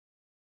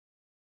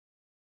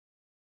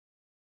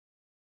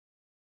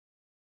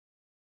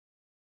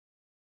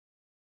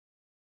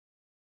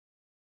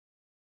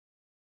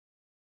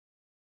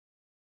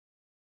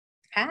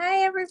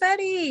Hi,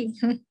 everybody.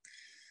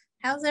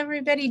 How's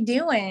everybody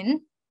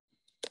doing?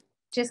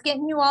 Just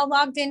getting you all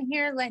logged in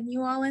here, letting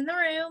you all in the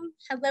room.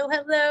 Hello,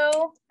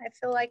 hello. I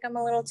feel like I'm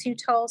a little too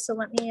tall, so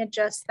let me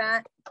adjust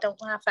that.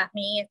 Don't laugh at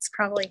me. It's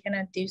probably going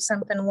to do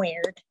something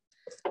weird.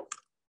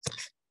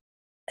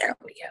 There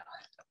we go.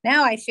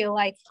 Now I feel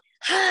like,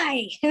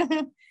 hi.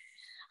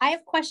 I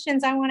have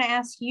questions I want to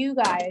ask you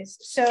guys.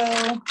 So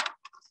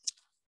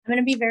I'm going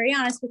to be very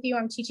honest with you.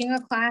 I'm teaching a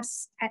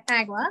class at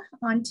AGLA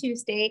on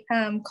Tuesday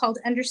called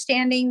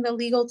Understanding the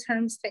Legal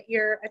Terms That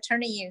Your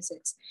Attorney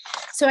Uses.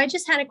 So I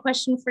just had a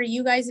question for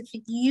you guys. If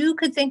you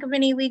could think of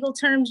any legal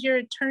terms your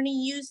attorney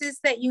uses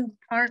that you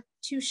aren't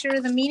too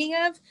sure the meaning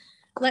of,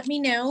 let me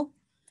know,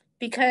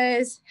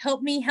 because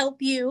help me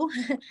help you.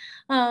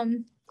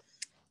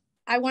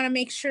 I want to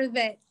make sure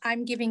that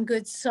I'm giving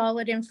good,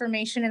 solid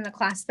information in the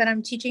class that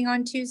I'm teaching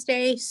on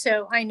Tuesday.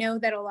 So I know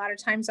that a lot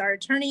of times our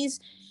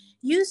attorneys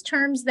use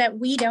terms that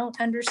we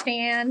don't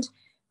understand.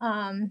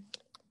 And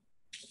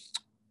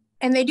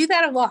they do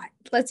that a lot,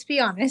 let's be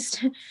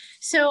honest.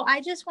 So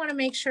I just want to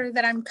make sure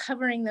that I'm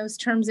covering those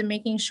terms and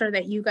making sure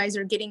that you guys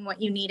are getting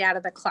what you need out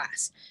of the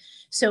class.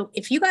 So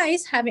if you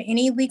guys have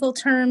any legal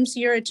terms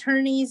your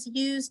attorneys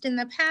used in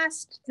the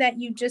past that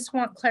you just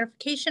want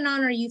clarification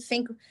on, or you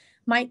think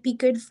might be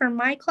good for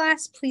my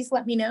class, please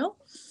let me know.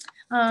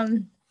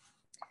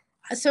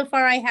 So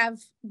far, I have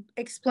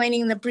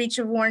explaining the breach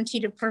of warranty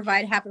to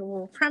provide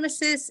habitable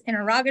premises,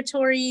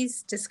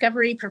 interrogatories,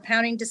 discovery,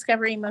 propounding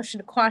discovery, motion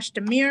to quash,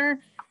 demur,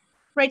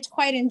 right to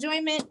quiet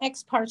enjoyment,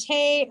 ex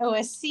parte,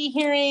 OSC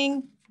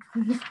hearing,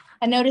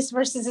 a notice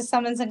versus a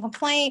summons and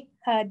complaint,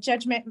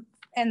 judgment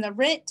and the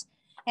writ,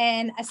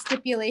 and a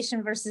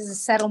stipulation versus a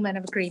settlement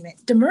of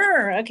agreement.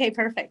 Demur, okay,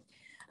 perfect.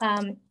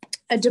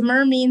 A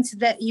demur means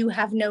that you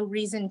have no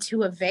reason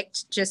to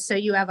evict, just so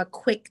you have a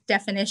quick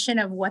definition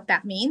of what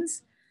that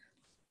means.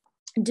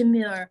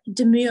 Demur,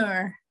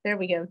 there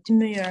we go,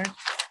 demur.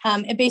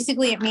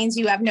 It means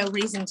you have no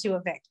reason to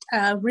evict.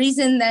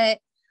 Reason that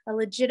a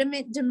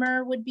legitimate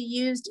demur would be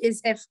used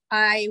is if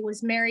I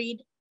was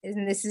married,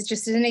 and this is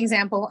just an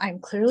example, I'm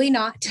clearly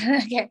not,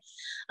 okay.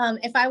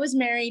 If I was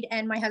married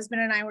and my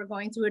husband and I were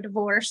going through a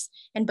divorce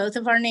and both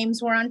of our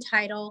names were on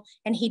title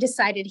and he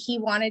decided he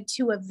wanted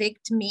to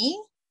evict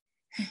me,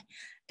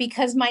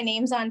 because my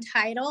name's on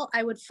title,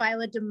 I would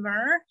file a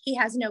demur. He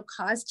has no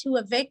cause to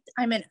evict.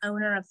 I'm an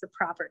owner of the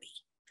property.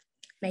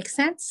 Make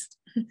sense?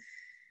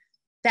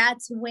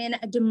 That's when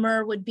a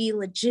demur would be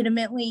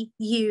legitimately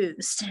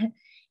used.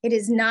 It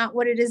is not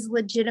what it is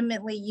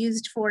legitimately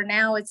used for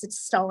now. It's a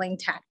stalling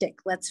tactic,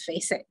 let's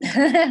face it,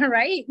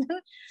 right?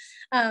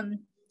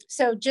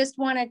 So just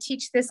want to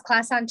teach this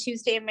class on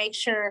Tuesday and make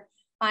sure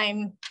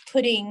I'm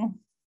putting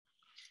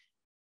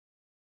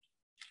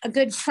a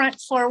good front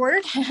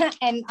forward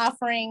and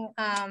offering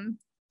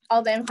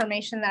all the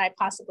information that I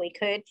possibly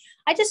could.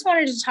 I just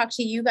wanted to talk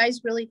to you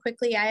guys really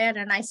quickly. I had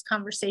a nice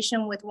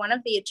conversation with one of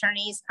the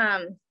attorneys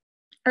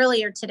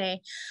earlier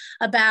today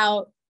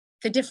about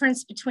the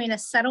difference between a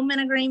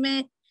settlement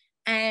agreement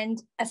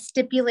and a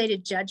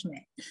stipulated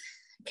judgment,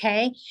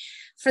 okay?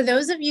 For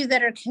those of you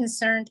that are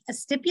concerned, a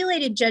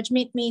stipulated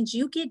judgment means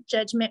you get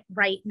judgment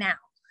right now,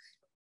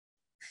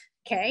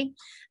 okay?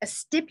 A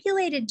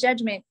stipulated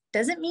judgment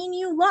doesn't mean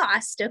you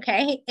lost,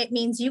 okay? It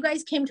means you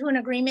guys came to an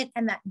agreement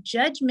and that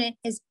judgment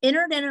is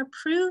entered and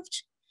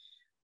approved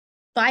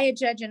by a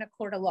judge in a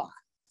court of law,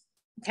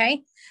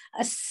 okay?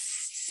 A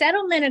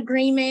settlement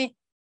agreement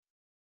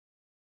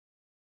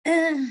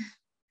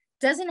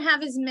doesn't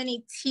have as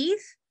many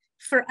teeth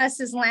for us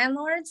as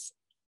landlords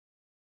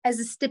as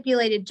a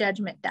stipulated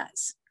judgment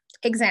does.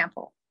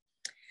 Example.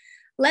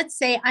 Let's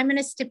say I'm going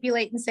to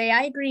stipulate and say,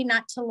 I agree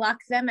not to lock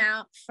them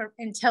out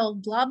until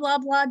blah, blah,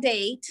 blah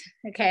date,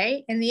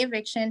 okay, in the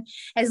eviction,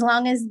 as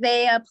long as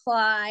they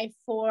apply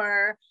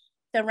for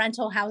the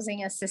rental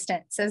housing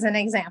assistance, as an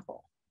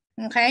example,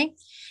 okay?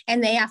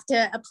 And they have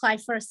to apply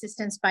for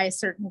assistance by a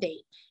certain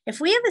date. If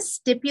we have a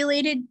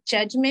stipulated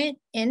judgment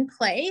in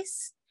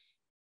place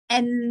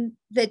and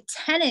the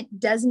tenant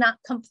does not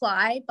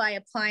comply by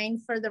applying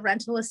for the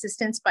rental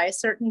assistance by a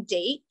certain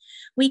date,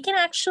 we can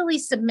actually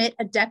submit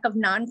a deck of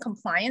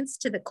non-compliance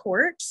to the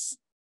courts.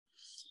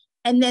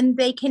 And then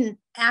they can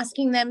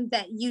asking them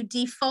that you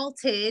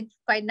defaulted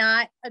by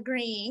not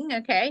agreeing,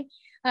 okay,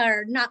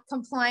 or not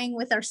complying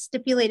with our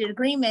stipulated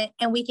agreement.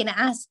 And we can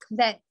ask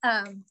that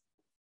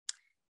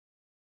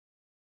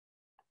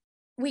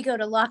we go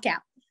to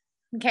lockout,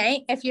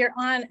 okay? If you're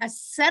on a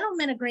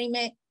settlement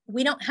agreement,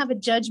 we don't have a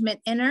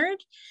judgment entered.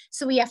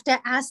 So we have to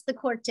ask the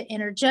court to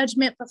enter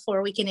judgment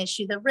before we can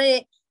issue the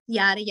writ,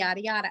 yada,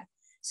 yada, yada.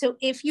 So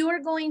if you are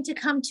going to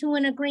come to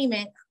an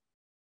agreement,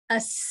 a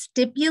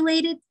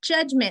stipulated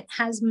judgment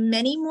has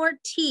many more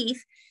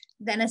teeth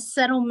than a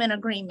settlement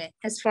agreement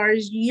as far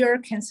as you're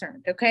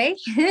concerned, okay?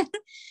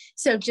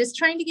 So just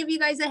trying to give you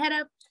guys a head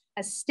up,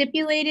 a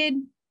stipulated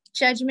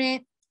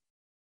judgment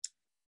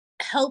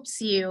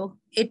helps you.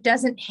 It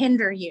doesn't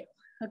hinder you,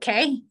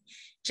 okay?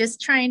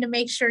 Just trying to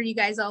make sure you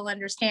guys all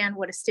understand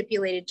what a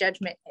stipulated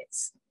judgment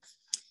is.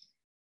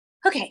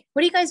 Okay,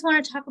 what do you guys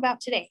want to talk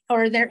about today?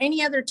 Or are there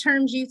any other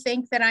terms you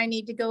think that I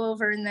need to go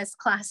over in this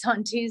class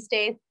on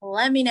Tuesday?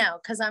 Let me know,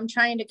 because I'm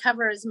trying to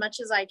cover as much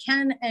as I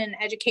can and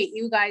educate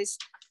you guys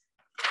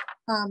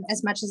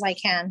as much as I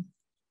can.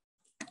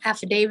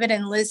 Affidavit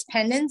and lis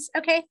pendens.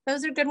 Okay,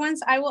 those are good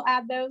ones. I will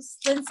add those.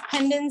 Lis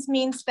pendens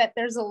means that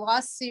there's a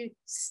lawsuit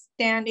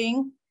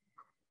standing.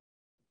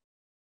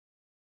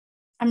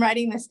 I'm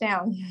writing this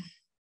down.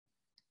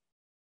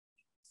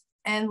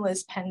 And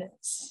lis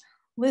pendens.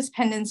 Lis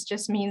pendens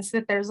just means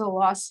that there's a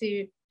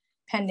lawsuit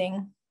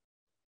pending.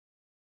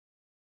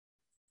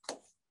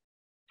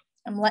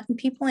 I'm letting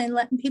people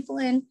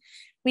in.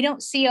 We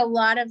don't see a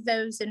lot of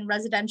those in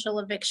residential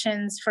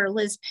evictions for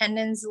lis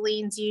pendens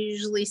liens. You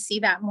usually see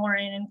that more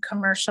in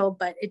commercial,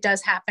 but it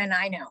does happen.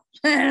 I know.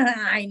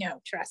 I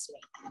know, trust me.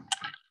 I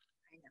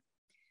know.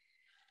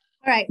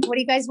 All right, what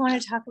do you guys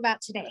want to talk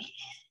about today?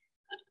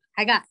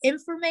 I got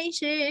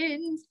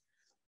information.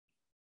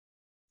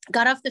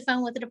 Got off the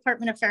phone with the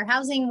Department of Fair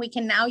Housing. We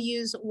can now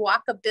use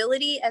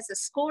walkability as a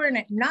score and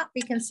it not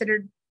be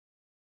considered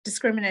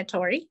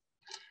discriminatory.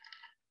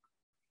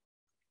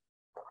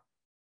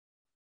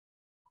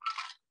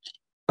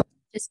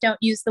 Just don't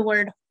use the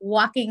word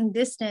walking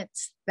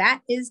distance. That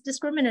is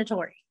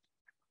discriminatory.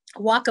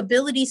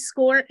 Walkability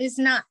score is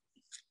not.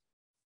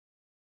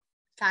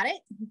 Got it?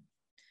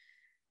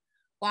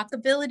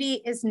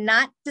 Walkability is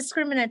not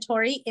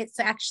discriminatory. It's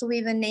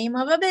actually the name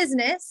of a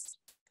business.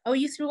 Oh,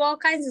 you threw all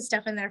kinds of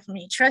stuff in there for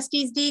me.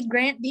 Trustee's deed,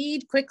 grant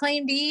deed,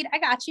 quitclaim deed. I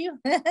got you.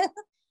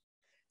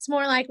 It's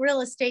more like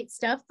real estate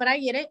stuff, but I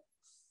get it.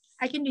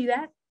 I can do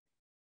that.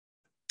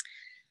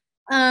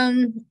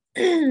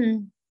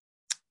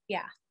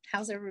 Yeah.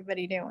 How's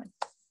everybody doing?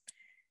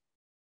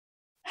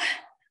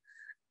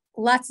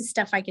 Lots of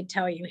stuff I could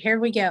tell you. Here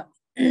we go.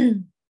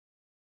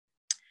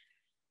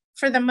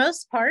 For the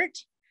most part,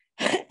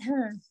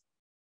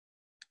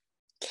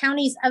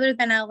 counties other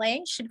than LA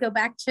should go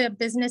back to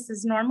business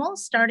as normal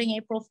starting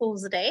April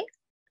Fool's Day.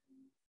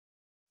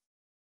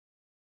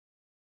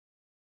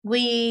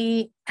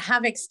 We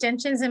have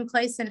extensions in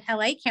place in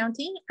LA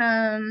County,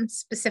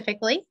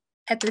 specifically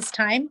at this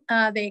time.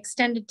 They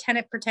extended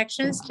tenant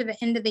protections to the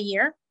end of the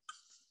year.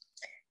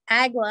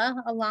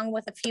 AGLA, along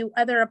with a few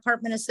other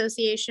apartment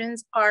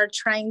associations, are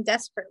trying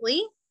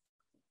desperately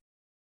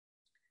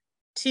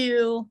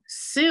to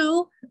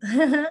sue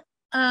the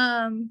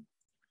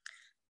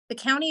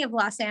County of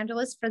Los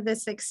Angeles for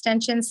this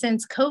extension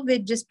since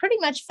COVID just pretty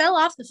much fell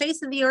off the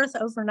face of the earth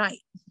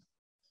overnight.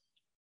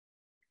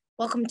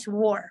 Welcome to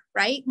war,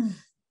 right?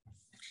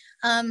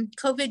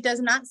 COVID does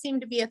not seem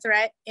to be a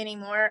threat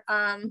anymore.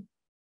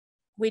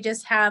 We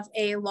just have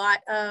a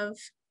lot of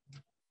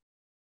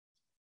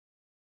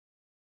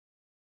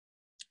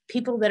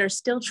people that are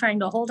still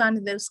trying to hold on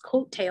to those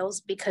coattails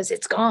because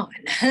it's gone.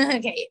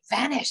 Okay, it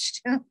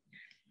vanished.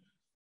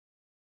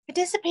 It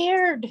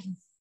disappeared.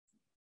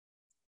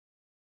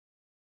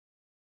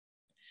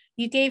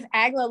 You gave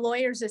AGLA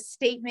lawyers a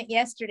statement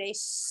yesterday.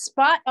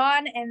 Spot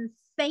on, and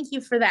thank you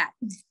for that.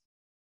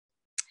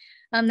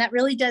 That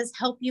really does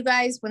help you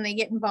guys when they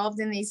get involved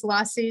in these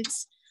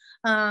lawsuits.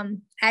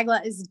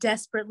 AGLA is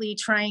desperately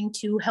trying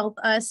to help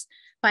us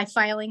by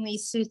filing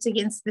these suits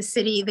against the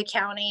city, the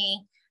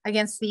county,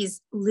 against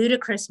these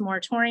ludicrous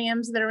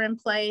moratoriums that are in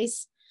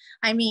place.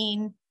 I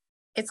mean,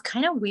 it's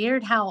kind of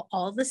weird how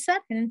all of a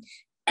sudden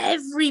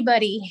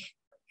everybody,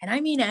 and I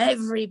mean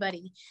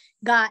everybody,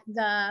 got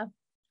the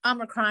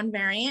Omicron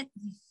variant,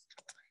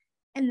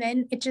 and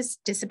then it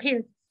just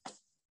disappeared.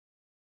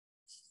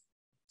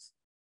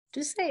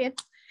 Just saying.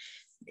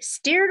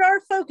 Steered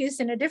our focus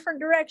in a different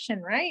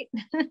direction, right?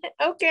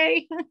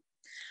 Okay.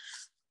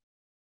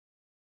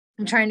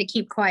 I'm trying to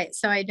keep quiet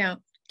so I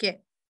don't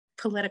get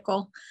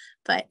political,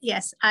 but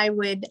yes, I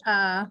would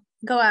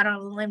go out on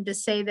a limb to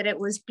say that it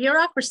was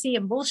bureaucracy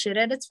and bullshit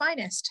at its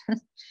finest.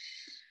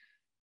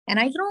 And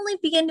I can only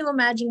begin to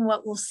imagine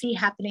what we'll see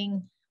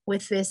happening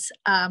with this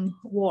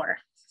war.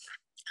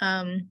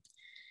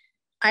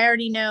 I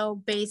already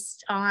know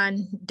based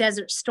on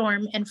Desert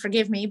Storm, and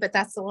forgive me, but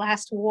that's the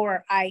last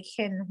war I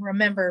can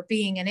remember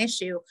being an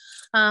issue.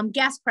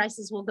 Gas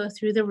prices will go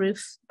through the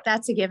roof.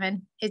 That's a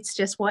given. It's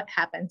just what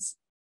happens.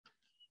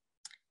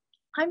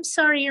 I'm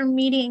sorry your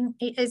meeting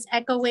is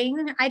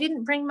echoing. I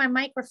didn't bring my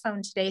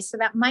microphone today, so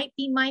that might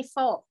be my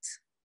fault.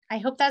 I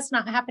hope that's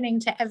not happening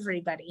to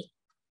everybody.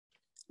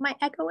 Am I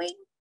echoing?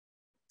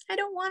 I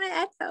don't want to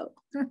echo.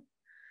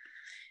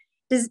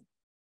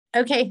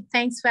 Okay,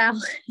 thanks, Val.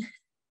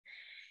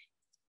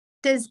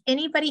 Does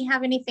anybody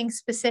have anything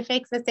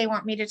specific that they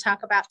want me to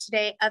talk about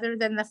today other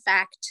than the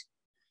fact,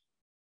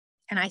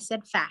 and I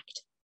said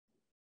fact,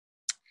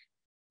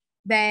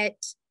 that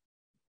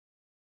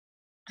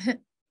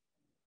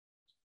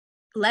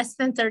less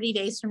than 30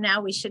 days from now,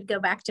 we should go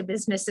back to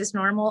business as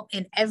normal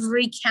in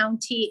every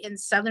county in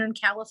Southern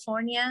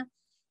California,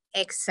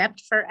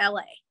 except for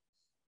LA.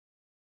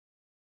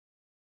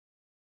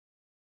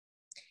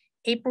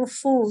 April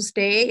Fool's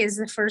Day is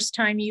the first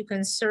time you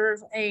can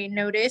serve a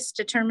notice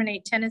to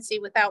terminate tenancy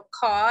without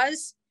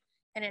cause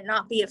and it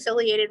not be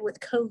affiliated with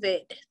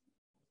COVID.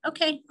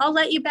 Okay, I'll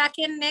let you back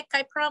in, Nick,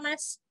 I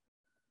promise.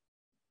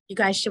 You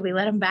guys, should we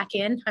let him back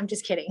in? I'm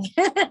just kidding.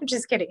 I'm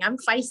just kidding. I'm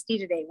feisty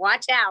today.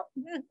 Watch out.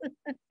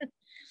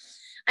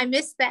 I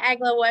missed the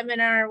AGLA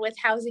webinar with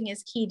Housing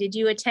is Key. Did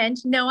you attend?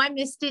 No, I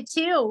missed it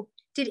too.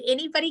 Did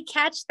anybody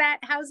catch that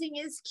Housing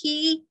is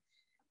Key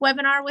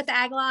webinar with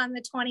AGLA on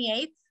the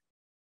 28th?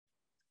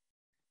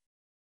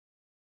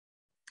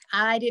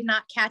 I did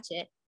not catch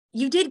it.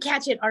 You did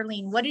catch it,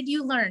 Arlene. What did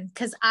you learn?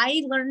 Because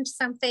I learned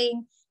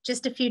something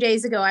just a few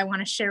days ago I want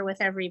to share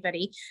with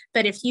everybody.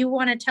 But if you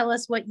want to tell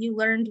us what you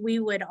learned, we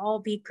would all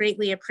be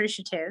greatly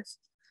appreciative.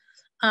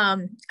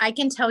 I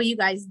can tell you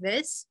guys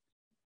this.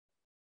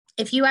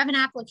 If you have an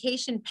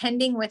application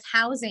pending with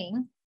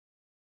housing,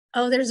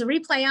 oh, there's a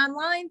replay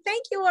online.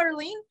 Thank you,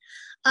 Arlene.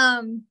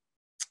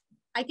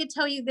 I could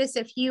tell you this.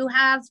 If you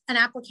have an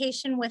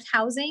application with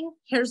housing,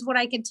 here's what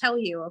I could tell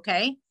you,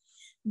 okay?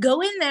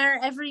 Go in there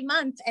every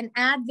month and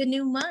add the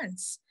new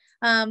months.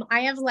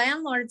 I have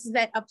landlords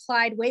that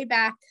applied way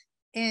back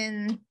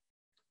in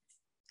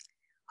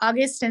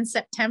August and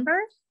September,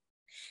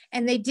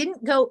 and they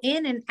didn't go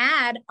in and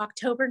add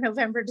October,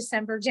 November,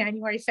 December,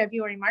 January,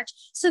 February, March.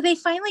 So they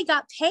finally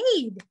got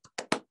paid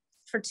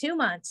for 2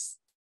 months.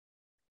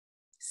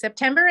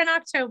 September and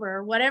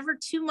October, whatever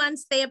 2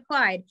 months they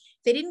applied.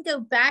 They didn't go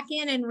back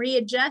in and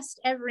readjust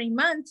every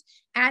month,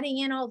 adding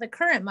in all the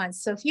current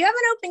months. So if you have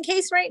an open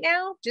case right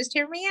now, just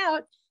hear me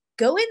out.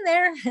 Go in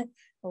there,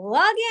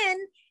 log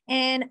in,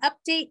 and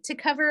update to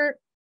cover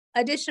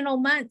additional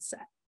months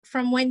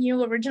from when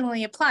you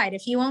originally applied.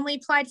 If you only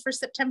applied for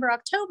September,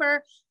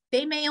 October,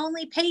 they may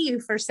only pay you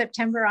for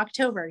September,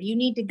 October. You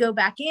need to go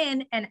back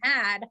in and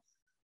add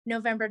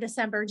November,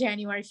 December,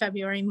 January,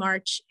 February,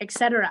 March,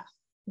 etc.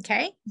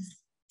 Okay?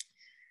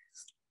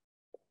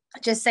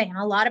 Just saying,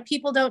 a lot of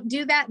people don't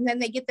do that, and then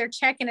they get their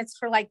check and it's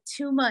for like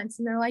 2 months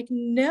and they're like,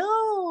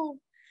 no.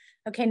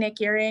 Okay, Nick,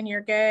 you're in,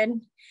 you're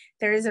good.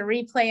 There is a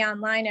replay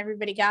online.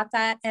 Everybody got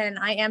that. And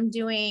I am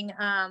doing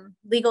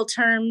legal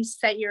terms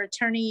that your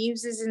attorney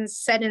uses and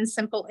said in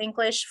simple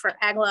English for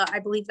AGLA. I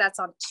believe that's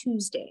on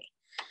Tuesday.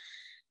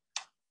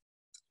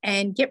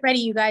 And get ready,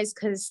 you guys,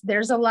 because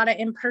there's a lot of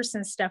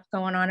in-person stuff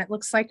going on. It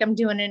looks like I'm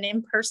doing an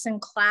in-person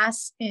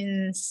class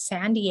in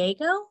San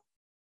Diego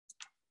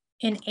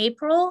in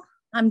April.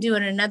 I'm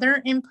doing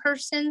another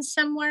in-person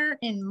somewhere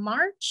in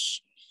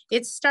March.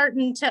 It's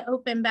starting to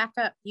open back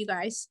up, you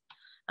guys.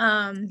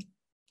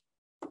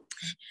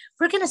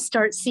 We're going to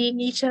start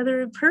seeing each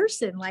other in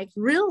person, like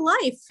real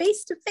life,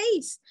 face to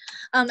face.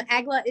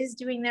 AGLA is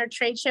doing their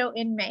trade show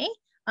in May.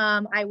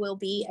 I will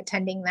be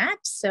attending that.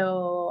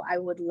 So I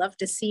would love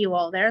to see you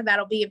all there.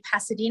 That'll be in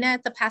Pasadena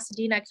at the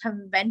Pasadena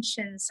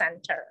Convention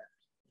Center.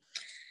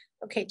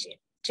 Okay,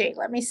 Jay,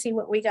 let me see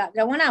what we got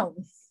going on.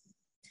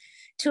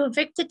 To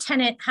evict a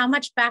tenant, how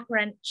much back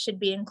rent should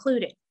be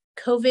included?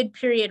 COVID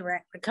period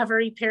rent,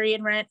 recovery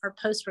period rent, or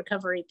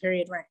post-recovery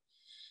period rent?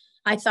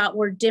 I thought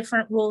were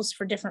different rules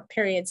for different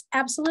periods.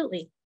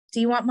 Absolutely. Do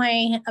you want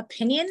my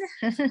opinion?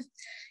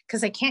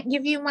 Because I can't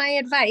give you my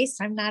advice.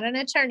 I'm not an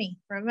attorney.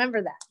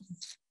 Remember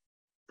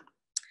that.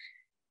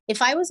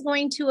 If I was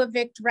going to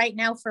evict right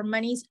now for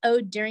monies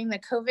owed during the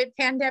COVID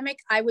pandemic,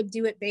 I would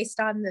do it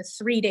based on the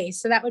 3 days.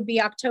 So that would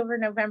be October,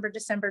 November,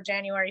 December,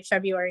 January,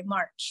 February,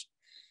 March.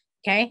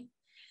 Okay.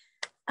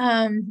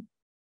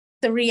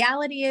 The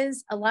reality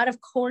is a lot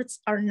of courts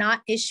are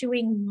not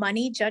issuing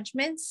money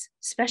judgments,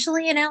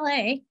 especially in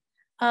LA,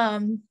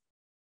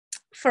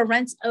 for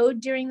rents owed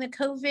during the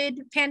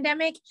COVID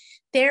pandemic.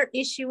 They're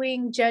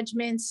issuing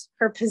judgments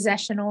for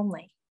possession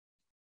only.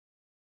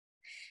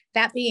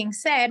 That being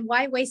said,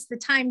 why waste the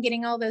time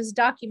getting all those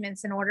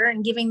documents in order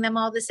and giving them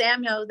all this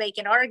ammo they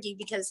can argue?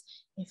 Because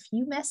if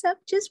you mess up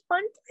just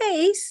one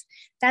place,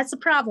 that's a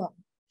problem.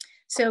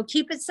 So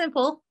keep it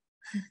simple.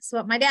 That's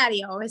what my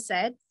daddy always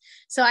said.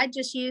 So I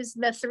just use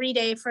the 3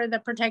 day for the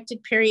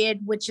protected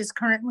period, which is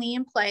currently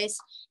in place.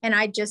 And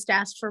I just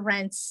asked for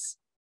rents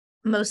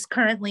most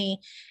currently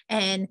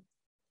and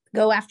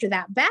go after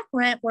that back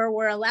rent where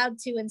we're allowed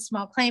to in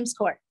small claims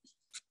court.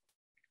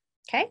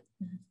 Okay.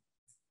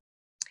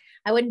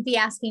 I wouldn't be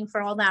asking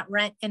for all that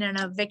rent in an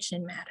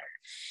eviction matter.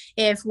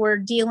 If we're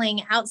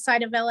dealing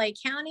outside of LA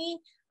County,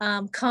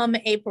 come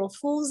April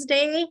Fool's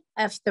Day,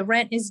 if the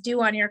rent is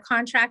due on your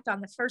contract on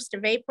the 1st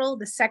of April,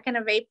 the 2nd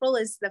of April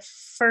is the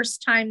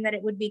first time that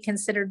it would be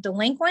considered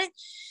delinquent.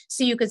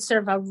 So you could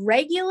serve a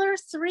regular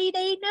 3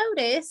 day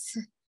notice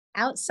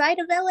outside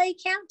of LA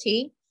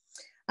County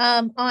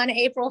on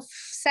April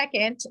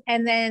 2nd,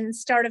 and then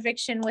start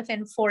eviction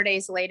within 4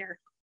 days later.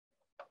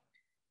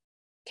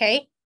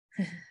 Okay,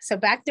 so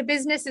back to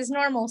business as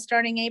normal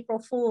starting April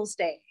Fool's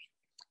Day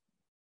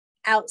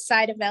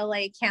outside of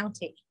LA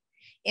County.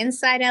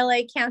 Inside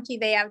LA County,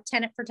 they have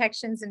tenant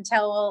protections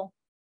until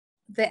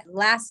the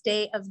last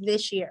day of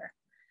this year.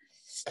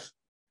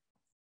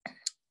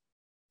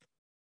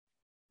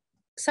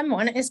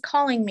 Someone is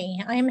calling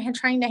me. I am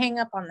trying to hang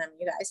up on them,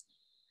 you guys.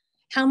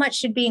 How much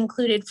should be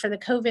included for the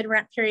COVID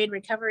rent period,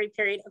 recovery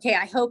period? Okay,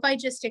 I hope I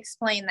just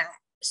explained that.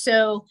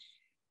 So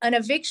an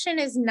eviction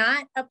is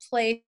not a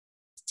place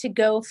to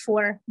go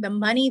for the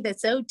money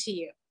that's owed to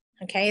you.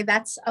 Okay,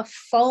 that's a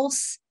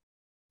false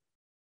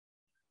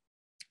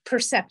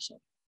perception.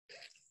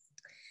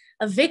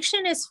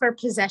 Eviction is for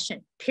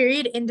possession,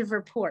 period, end of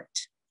report.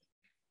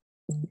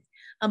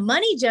 A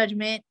money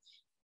judgment,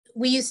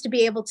 we used to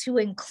be able to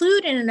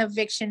include in an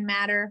eviction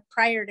matter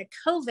prior to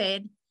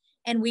COVID,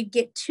 and we'd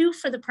get 2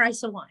 for the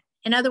price of 1.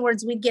 In other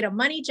words, we'd get a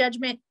money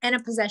judgment and a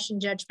possession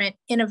judgment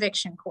in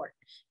eviction court.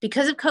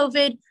 Because of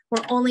COVID,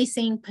 we're only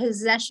seeing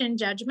possession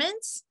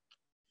judgments,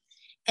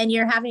 and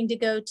you're having to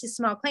go to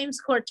small claims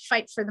court to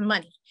fight for the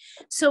money.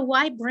 So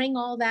why bring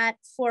all that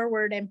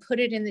forward and put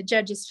it in the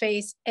judge's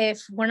face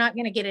if we're not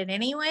going to get it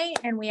anyway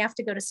and we have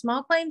to go to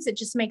small claims? It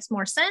just makes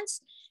more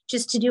sense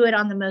just to do it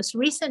on the most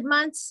recent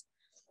months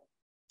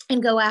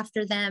and go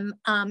after them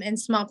in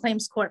small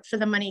claims court for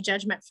the money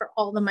judgment for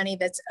all the money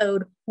that's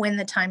owed when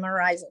the time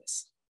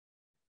arises.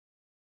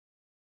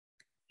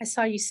 I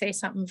saw you say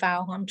something,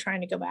 Val. I'm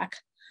trying to go back.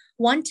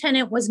 One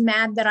tenant was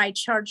mad that I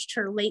charged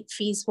her late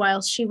fees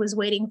while she was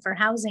waiting for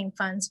housing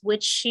funds,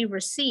 which she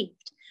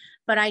received,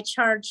 but I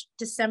charged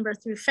December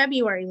through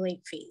February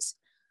late fees.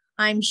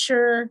 I'm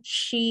sure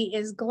she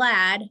is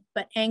glad,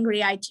 but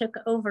angry I took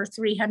over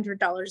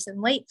 $300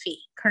 in late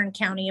fee. Kern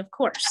County, of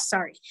course,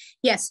 sorry.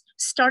 Yes,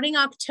 starting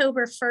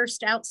October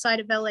 1st outside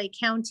of LA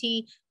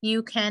County,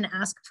 you can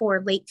ask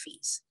for late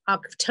fees,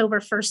 October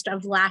 1st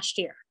of last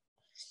year.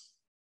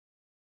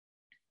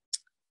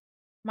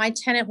 My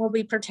tenant will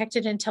be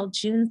protected until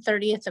June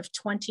 30th of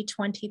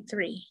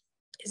 2023.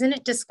 Isn't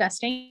it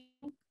disgusting?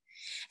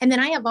 And then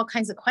I have all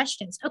kinds of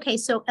questions. Okay,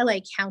 so LA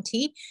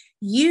County,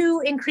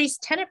 you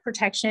increased tenant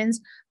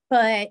protections,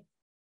 but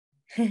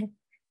are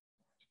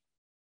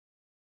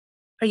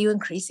you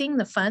increasing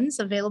the funds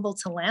available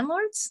to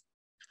landlords?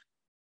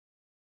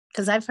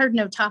 Because I've heard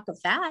no talk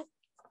of that.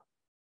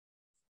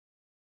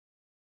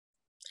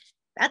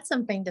 That's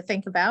something to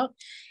think about.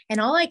 And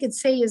all I could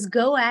say is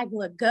go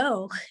AGLA,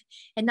 go.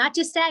 And not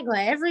just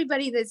AGLA,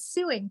 everybody that's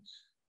suing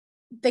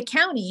the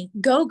county,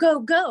 go, go,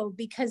 go,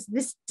 because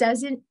this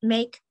doesn't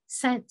make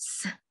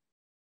sense.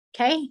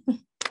 Okay?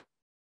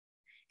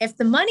 If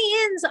the money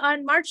ends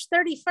on March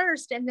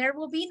 31st and there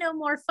will be no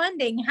more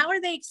funding, how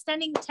are they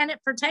extending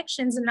tenant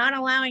protections and not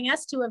allowing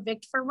us to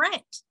evict for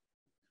rent?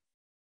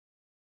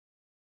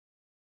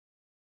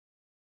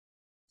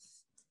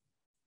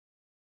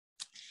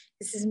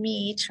 This is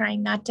me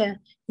trying not to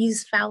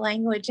use foul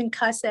language and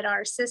cuss at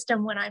our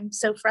system when I'm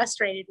so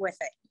frustrated with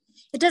it.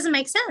 It doesn't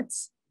make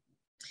sense.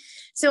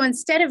 So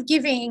instead of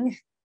giving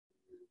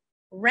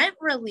rent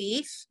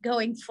relief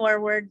going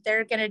forward,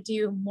 they're going to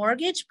do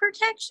mortgage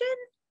protection.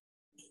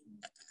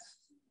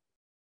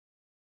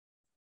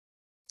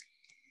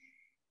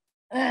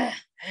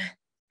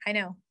 I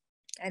know.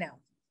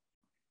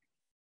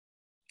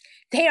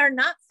 They are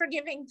not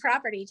forgiving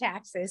property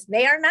taxes.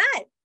 They are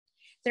not.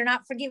 They're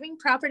not forgiving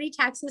property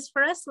taxes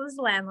for us as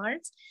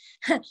landlords.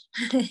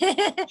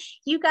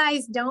 You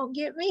guys don't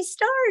get me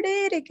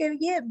started. It could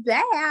get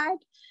bad.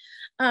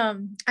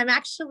 I'm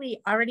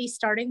actually already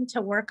starting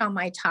to work on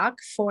my talk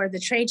for the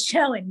trade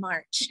show in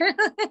March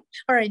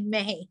or in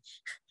May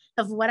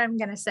of what I'm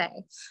going to say.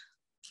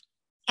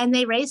 And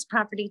they raised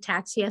property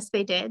tax. Yes,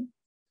 they did.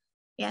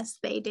 Yes,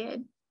 they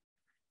did.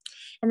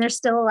 And they're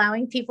still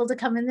allowing people to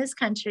come in this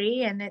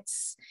country, and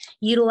it's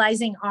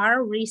utilizing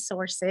our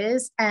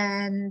resources.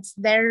 And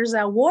there's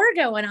a war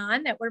going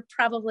on that we're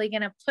probably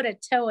going to put a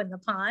toe in the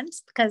pond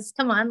because,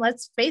 come on,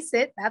 let's face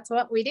it, that's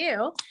what we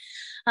do.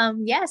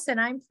 Yes,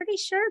 and I'm pretty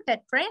sure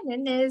that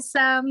Brandon is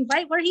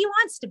right where he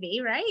wants to be,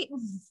 right?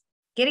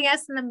 Getting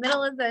us in the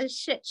middle of the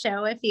shit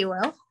show, if you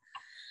will.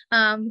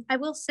 I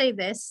will say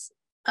this,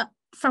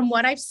 from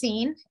what I've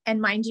seen, and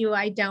mind you,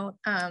 I don't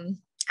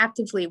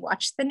actively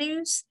watch the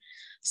news.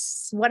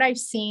 What I've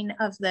seen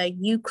of the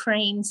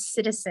Ukraine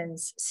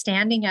citizens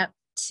standing up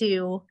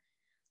to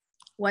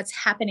what's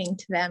happening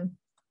to them,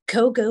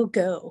 go, go,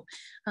 go.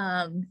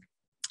 I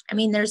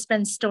mean, there's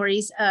been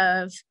stories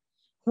of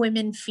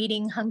women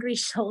feeding hungry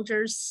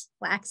soldiers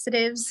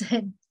laxatives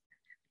and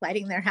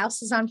lighting their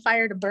houses on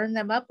fire to burn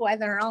them up while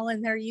they're all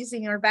in there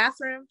using our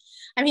bathroom.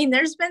 I mean,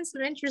 there's been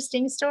some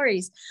interesting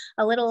stories.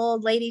 A little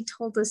old lady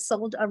told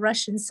a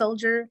Russian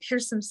soldier,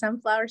 here's some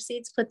sunflower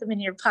seeds, put them in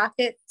your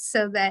pocket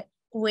so that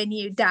when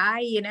you die,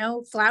 you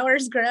know,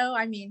 flowers grow.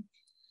 I mean,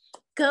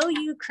 go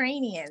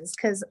Ukrainians,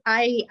 because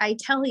I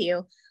tell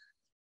you,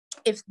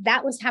 if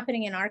that was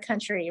happening in our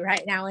country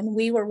right now and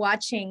we were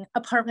watching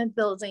apartment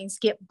buildings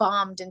get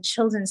bombed and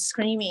children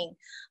screaming,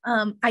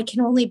 I can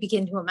only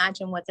begin to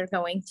imagine what they're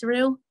going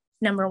through,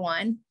 number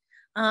one.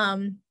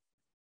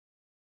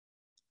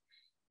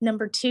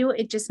 Number two,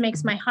 it just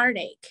makes my heart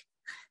ache.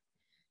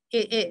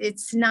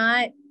 It's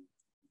not,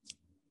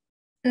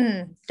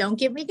 don't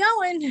get me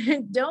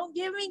going. Don't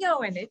get me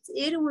going.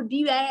 It would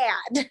be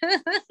bad.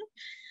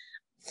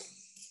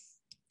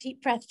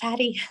 Deep breath,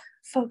 Patty.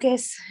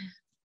 Focus.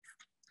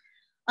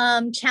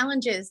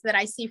 Challenges that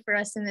I see for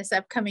us in this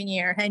upcoming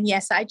year. And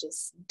yes, I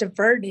just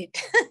diverted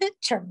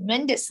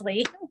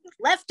tremendously.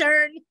 Left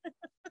turn.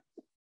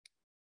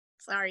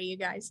 Sorry, you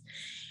guys.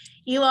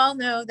 You all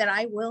know that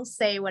I will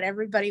say what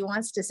everybody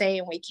wants to say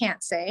and we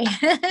can't say.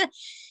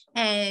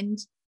 And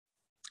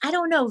I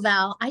don't know,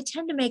 Val, I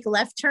tend to make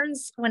left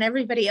turns when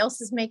everybody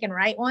else is making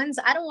right ones.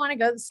 I don't want to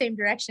go the same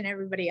direction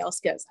everybody else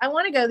goes. I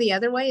want to go the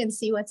other way and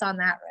see what's on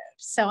that road.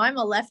 So I'm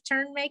a left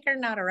turn maker,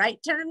 not a right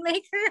turn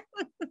maker.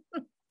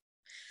 I'm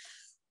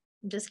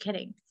just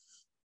kidding.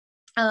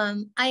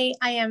 I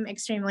am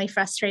extremely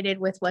frustrated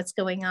with what's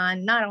going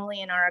on, not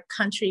only in our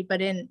country, but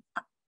in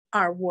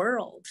our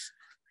world.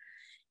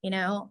 You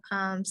know,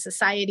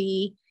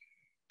 society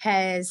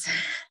has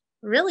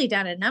really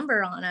done a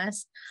number on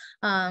us.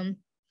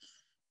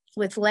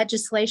 With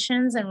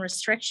legislations and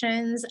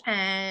restrictions,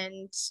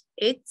 and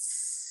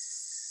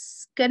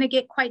it's going to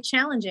get quite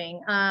challenging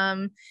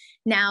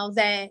now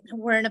that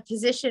we're in a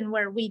position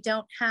where we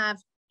don't have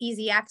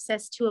easy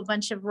access to a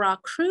bunch of raw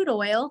crude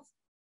oil.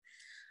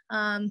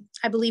 I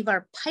believe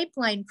our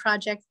pipeline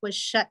project was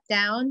shut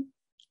down.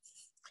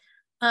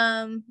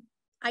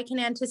 I can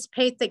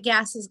anticipate that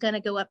gas is going to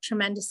go up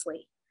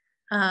tremendously.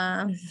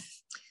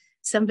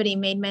 Somebody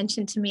made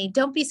mention to me,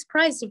 don't be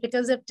surprised if it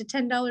goes up to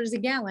 $10 a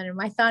gallon. And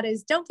my thought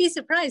is, don't be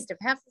surprised if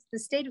half of the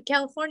state of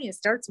California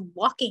starts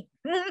walking.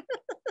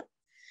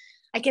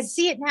 I can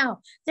see it now.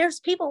 There's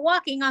people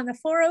walking on the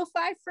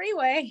 405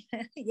 freeway.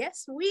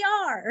 Yes, we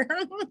are.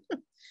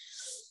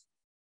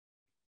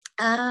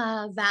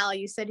 Val,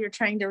 you said you're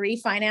trying to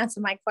refinance.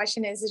 And my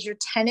question is your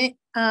tenant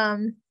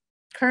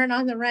current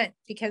on the rent?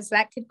 Because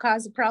that could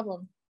cause a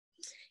problem.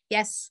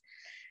 Yes,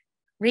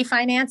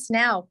 refinance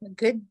now.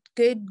 Good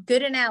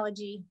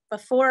analogy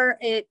before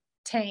it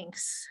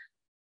tanks.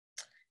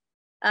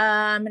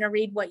 I'm going to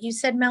read what you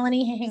said,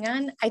 Melanie. Hang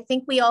on. I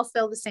think we all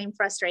feel the same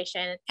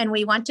frustration and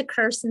we want to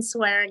curse and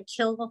swear and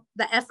kill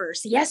the effers.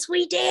 Yes,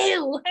 we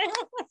do.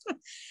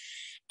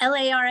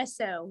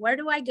 LARSO, where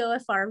do I go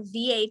if our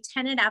VA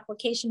tenant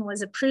application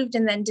was approved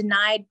and then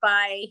denied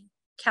by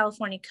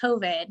California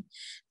COVID?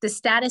 The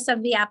status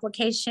of the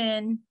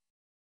application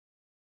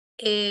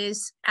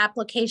is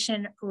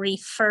application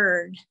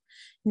referred.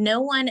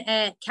 No one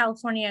at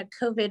California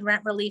COVID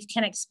rent relief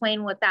can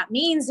explain what that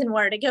means and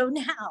where to go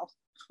now.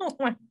 Oh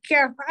my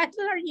God,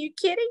 are you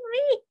kidding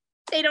me?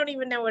 They don't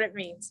even know what it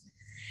means.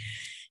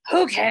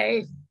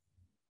 Okay.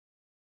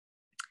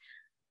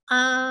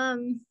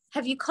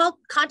 Have you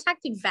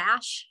contacted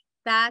VASH?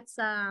 That's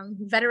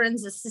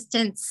Veterans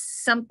Assistance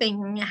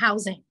Something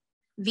Housing,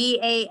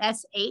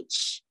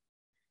 VASH.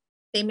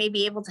 They may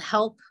be able to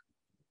help.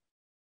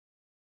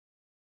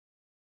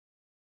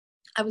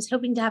 I was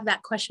hoping to have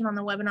that question on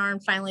the webinar,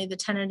 and finally the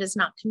tenant is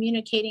not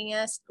communicating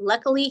us.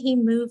 Luckily, he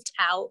moved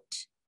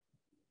out.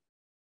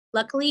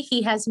 Luckily,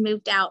 he has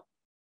moved out.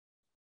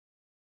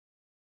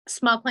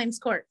 Small Claims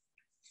Court.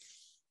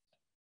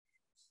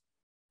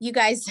 You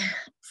guys,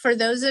 for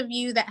those of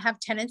you that have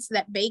tenants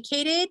that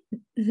vacated,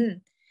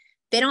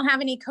 they don't have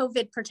any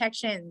COVID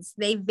protections.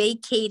 They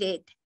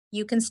vacated.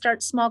 You can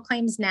start small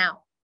claims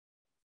now.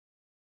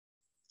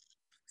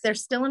 If they're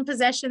still in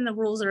possession, the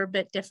rules are a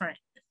bit different.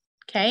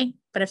 Okay,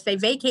 but if they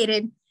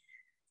vacated,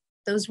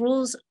 those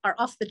rules are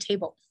off the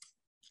table.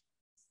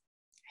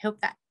 I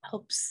hope that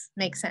helps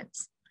make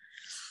sense.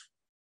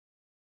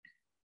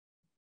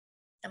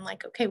 I'm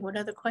like, okay, what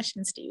other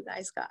questions do you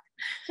guys got?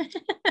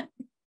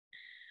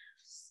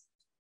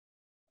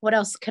 What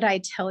else could I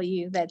tell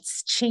you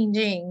that's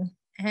changing?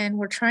 And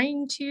we're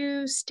trying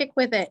to stick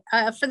with it.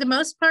 For the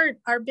most part,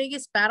 our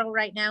biggest battle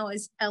right now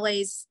is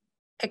LA's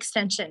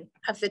extension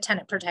of the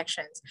tenant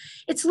protections.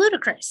 It's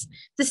ludicrous.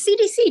 The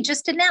CDC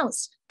just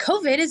announced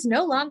COVID is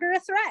no longer a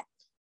threat.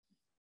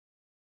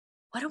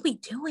 What are we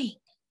doing?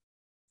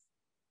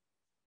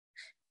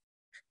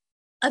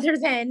 Other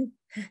than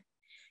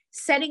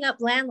setting up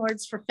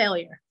landlords for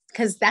failure,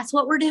 because that's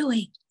what we're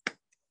doing.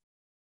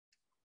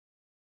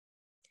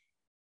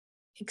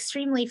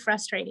 Extremely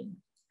frustrating.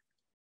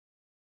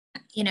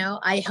 You know,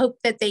 I hope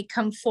that they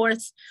come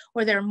forth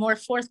or they're more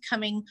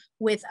forthcoming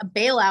with a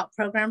bailout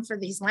program for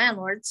these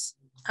landlords.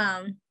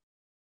 Hold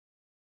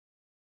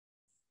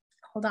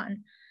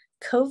on.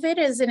 COVID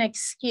is an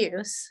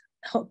excuse.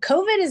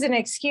 COVID is an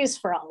excuse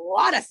for a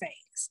lot of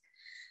things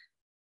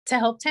to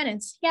help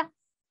tenants. Yeah,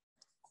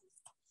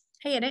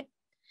 I get it.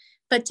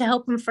 But to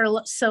help them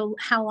for so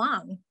how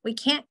long? We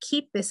can't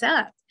keep this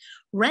up.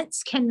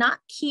 Rents cannot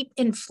keep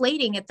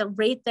inflating at the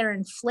rate they're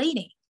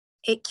inflating.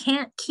 It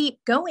can't keep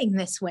going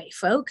this way,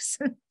 folks.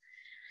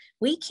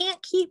 We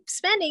can't keep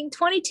spending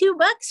 $22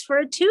 for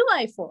a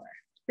 2x4.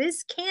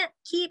 This can't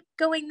keep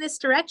going this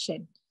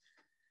direction.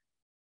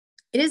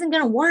 It isn't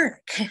going to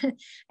work.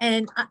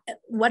 And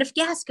what if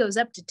gas goes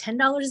up to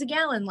 $10 a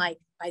gallon, like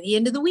by the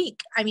end of the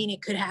week? I mean,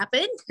 it could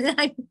happen.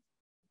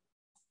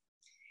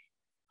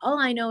 All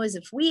I know is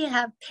if we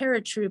have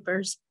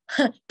paratroopers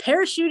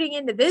parachuting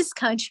into this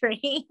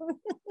country,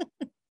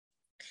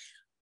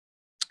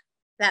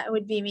 that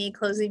would be me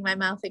closing my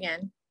mouth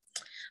again.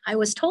 I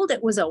was told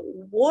it was a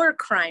war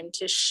crime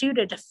to shoot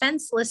a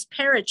defenseless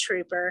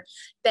paratrooper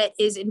that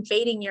is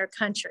invading your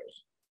country.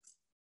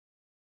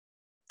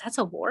 That's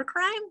a war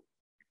crime?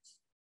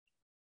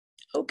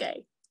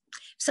 Okay.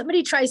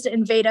 somebody tries to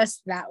invade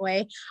us that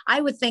way,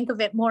 I would think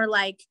of it more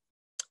like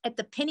at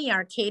the penny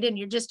arcade and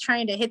you're just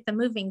trying to hit the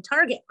moving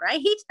target,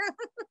 right?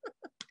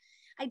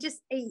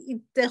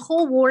 The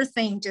whole war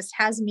thing just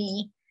has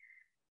me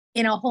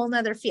in a whole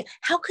nother field.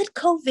 How could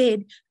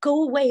COVID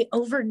go away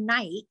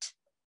overnight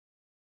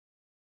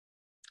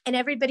and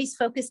everybody's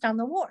focused on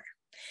the war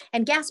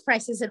and gas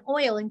prices and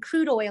oil and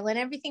crude oil and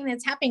everything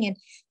that's happening in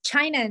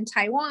China and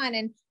Taiwan?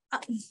 And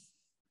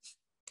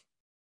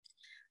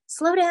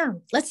slow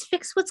down. Let's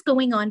fix what's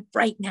going on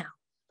right now.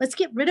 Let's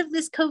get rid of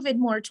this COVID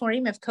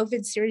moratorium if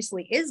COVID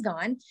seriously is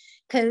gone,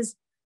 because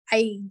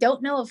I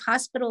don't know if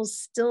hospitals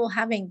still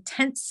having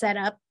tents set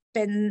up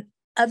and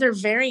other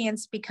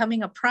variants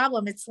becoming a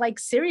problem. It's like,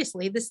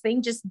 seriously, this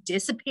thing just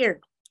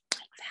disappeared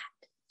like that.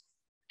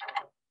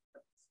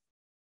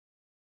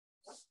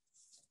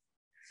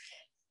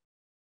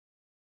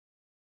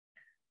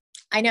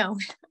 I know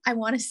I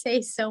want to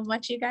say so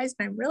much, you guys,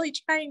 but I'm really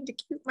trying to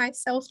keep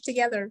myself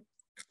together.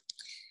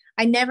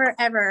 I never,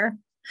 ever.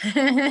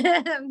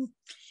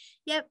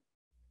 Yep.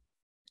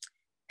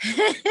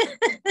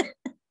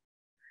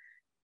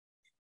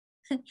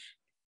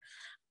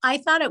 I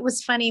thought it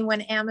was funny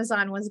when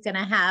Amazon was going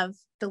to have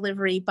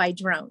delivery by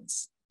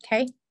drones,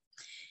 okay?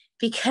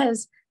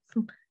 Because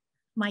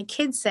my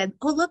kids said,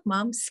 oh, look,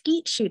 Mom,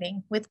 skeet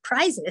shooting with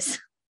prizes.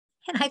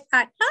 And I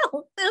thought,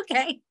 oh,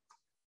 okay.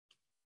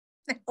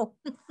 No.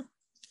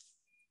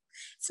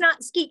 It's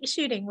not skeet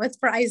shooting with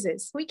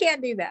prizes. We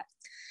can't do that.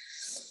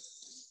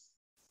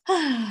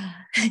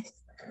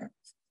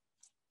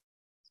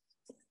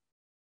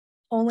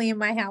 Only in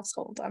my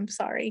household. I'm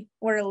sorry.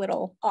 We're a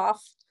little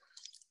off.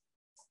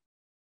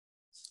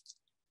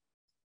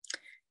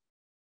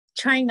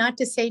 Trying not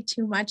to say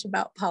too much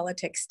about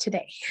politics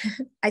today.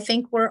 I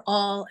think we're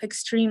all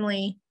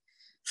extremely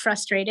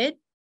frustrated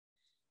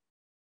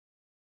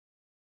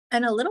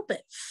and a little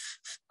bit,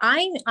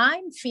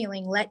 I'm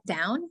feeling let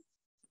down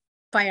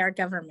by our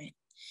government.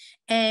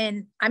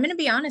 And I'm going to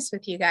be honest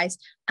with you guys.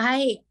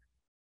 I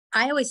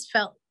always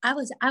felt I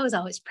was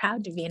always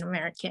proud to be an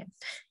American.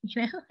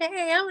 You know,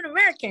 hey, I'm an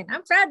American.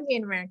 I'm proud to be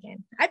an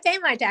American. I pay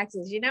my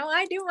taxes. You know,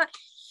 I do my.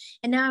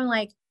 And now I'm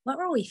like, what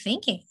were we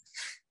thinking?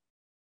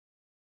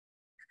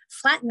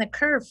 Flatten the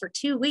curve for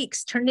 2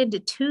 weeks turned into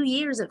 2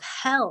 years of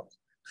hell.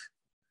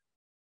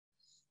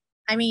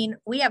 I mean,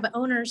 we have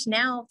owners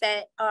now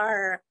that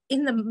are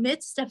in the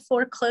midst of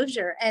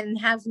foreclosure and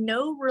have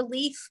no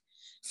relief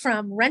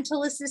from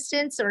rental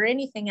assistance or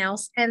anything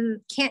else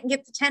and can't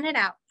get the tenant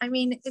out. I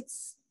mean,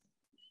 it's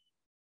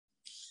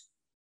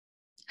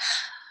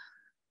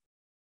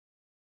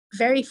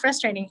very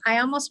frustrating. I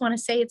almost want to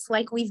say it's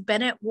like we've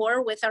been at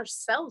war with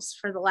ourselves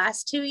for the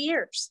last 2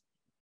 years.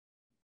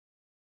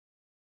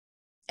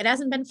 It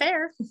hasn't been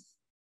fair.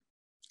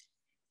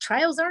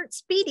 Trials aren't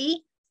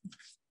speedy.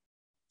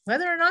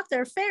 Whether or not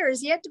they're fair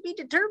is yet to be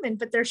determined,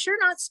 but they're sure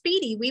not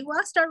speedy. We've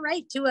lost our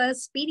right to a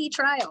speedy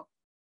trial.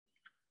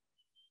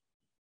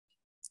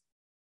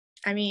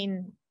 I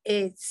mean,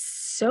 it's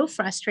so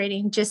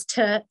frustrating just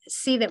to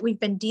see that we've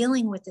been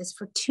dealing with this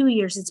for 2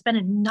 years. It's been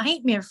a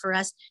nightmare for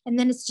us. And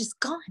then it's just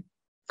gone,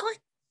 gone,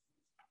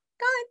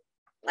 gone,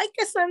 like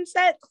a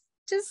sunset,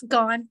 just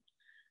gone.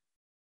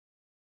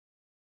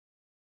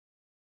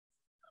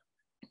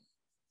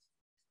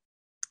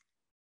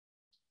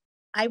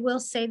 I will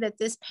say that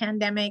this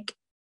pandemic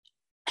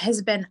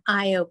has been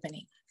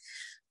eye-opening.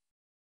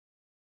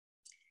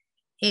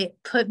 It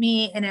put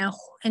me in an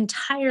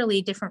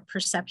entirely different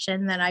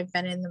perception than I've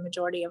been in the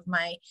majority of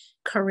my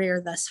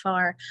career thus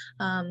far.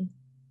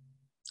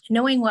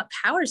 Knowing what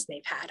powers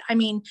they've had. I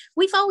mean,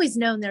 we've always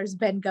known there's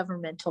been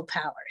governmental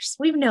powers.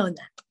 We've known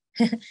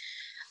that.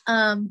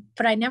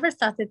 But I never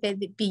thought that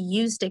they'd be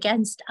used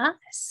against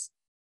us.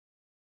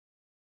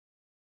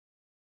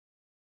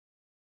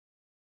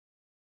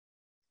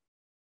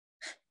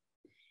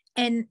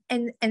 And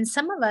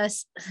some of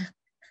us,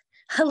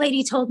 a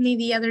lady told me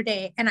the other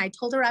day, and I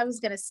told her I was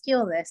going to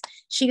steal this.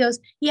 She goes,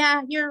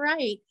 yeah, you're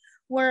right.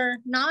 We're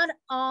not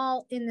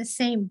all in the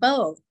same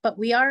boat, but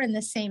we are in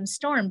the same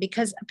storm,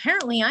 because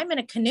apparently I'm in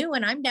a canoe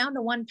and I'm down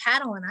to one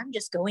paddle and I'm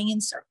just going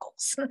in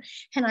circles.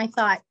 And I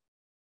thought,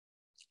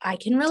 I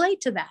can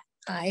relate to that.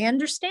 I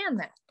understand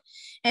that.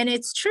 And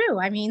it's true.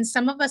 I mean,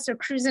 some of us are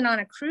cruising on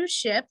a cruise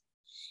ship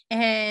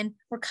and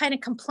we're kind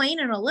of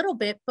complaining a little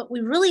bit, but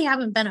we really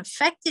haven't been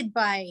affected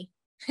by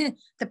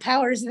the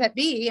powers that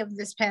be of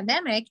this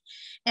pandemic.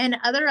 And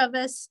other of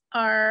us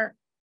are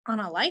on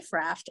a life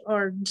raft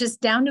or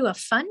just down to a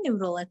fun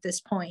noodle at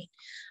this point.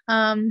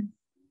 I'm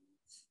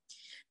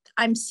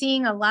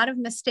seeing a lot of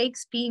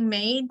mistakes being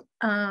made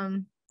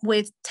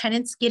with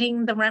tenants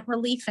getting the rent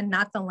relief and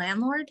not the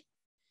landlord.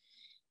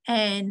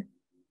 And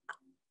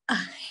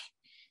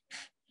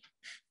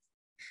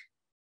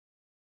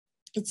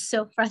it's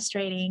so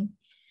frustrating.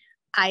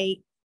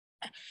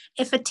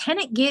 If a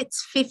tenant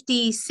gets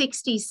 $50,000,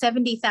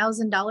 $60,000,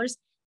 $70,000,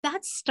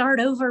 that's start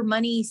over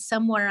money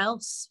somewhere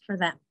else for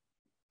them.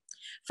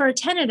 For a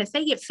tenant, if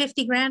they get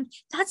 50 grand,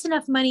 that's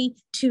enough money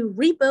to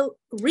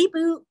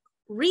reboot,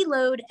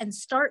 reload, and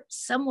start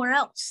somewhere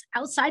else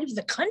outside of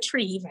the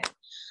country even.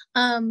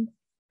 Um,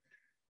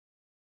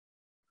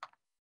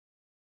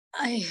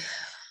 I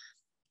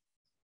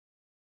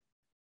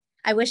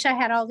wish I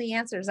had all the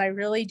answers. I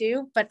really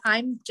do, but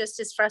I'm just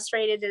as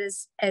frustrated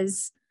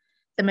as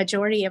the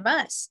majority of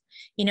us,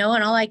 and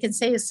all I can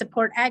say is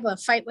support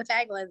AGLA, fight with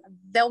AGLA.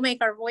 They'll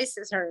make our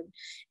voices heard.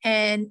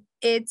 And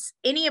it's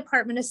any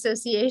apartment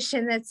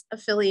association that's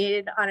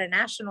affiliated on a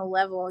national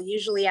level,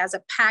 usually as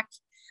a PAC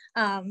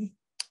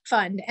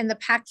fund. And the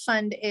PAC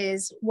fund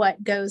is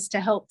what goes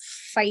to help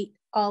fight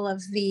all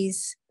of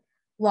these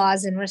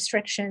laws and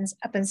restrictions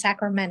up in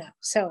Sacramento.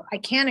 So I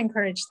can't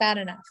encourage that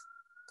enough.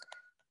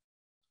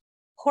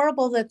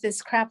 Horrible that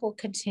this crap will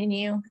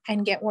continue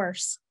and get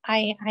worse.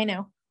 I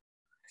know.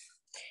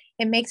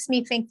 It makes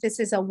me think this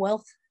is a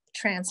wealth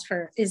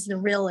transfer is the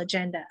real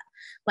agenda.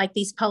 Like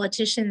these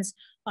politicians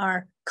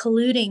are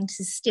colluding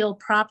to steal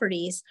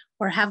properties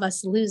or have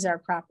us lose our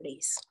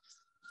properties.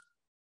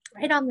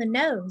 Right on the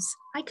nose.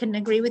 I couldn't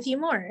agree with you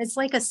more. It's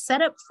like a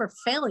setup for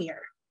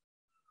failure.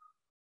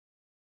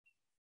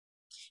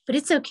 But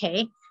it's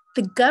okay.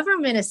 The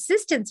government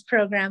assistance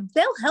program,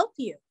 they'll help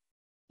you.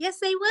 Yes,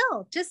 they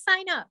will. Just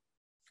sign up.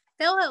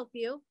 They'll help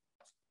you.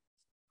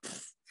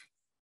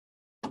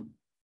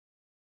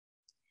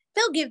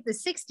 They'll give the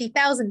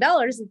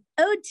 $60,000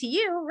 owed to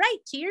you right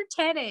to your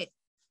tenant.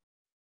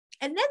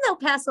 And then they'll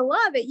pass a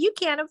law that you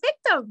can't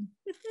evict them.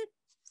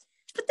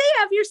 But they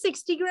have your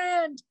 60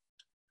 grand.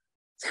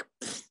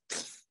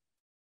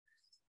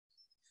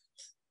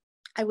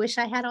 I wish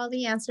I had all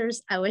the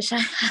answers. I wish I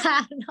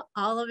had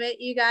all of it,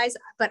 you guys,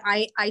 but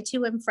I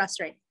too am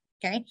frustrated,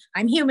 okay?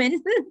 I'm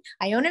human.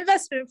 I own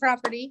investment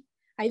property.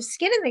 I have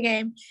skin in the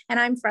game, and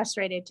I'm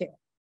frustrated too.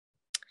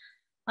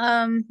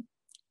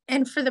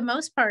 And for the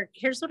most part,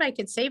 here's what I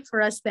could say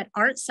for us that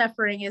aren't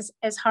suffering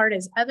as hard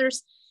as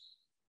others.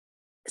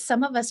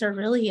 Some of us are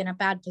really in a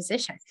bad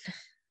position.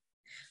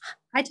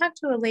 I talked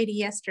to a lady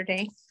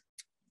yesterday.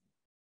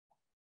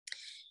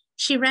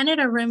 She rented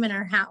a room in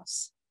her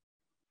house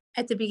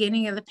at the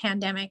beginning of the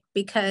pandemic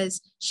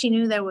because she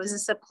knew there was a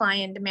supply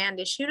and demand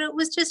issue. It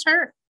was just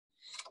her.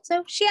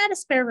 So she had a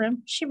spare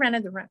room. She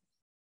rented the room.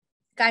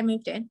 Guy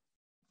moved in,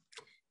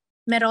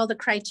 met all the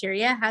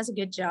criteria, has a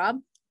good job.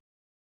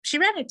 She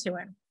rented to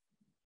him.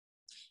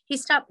 He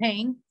stopped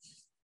paying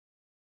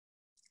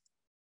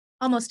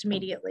almost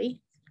immediately.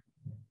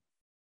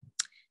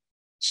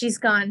 She's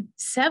gone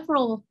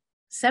several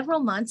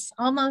months,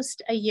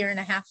 almost a year and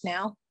a half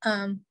now,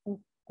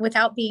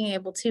 without being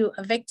able to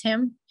evict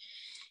him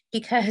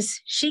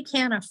because she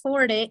can't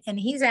afford it and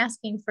he's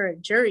asking for a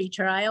jury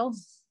trial.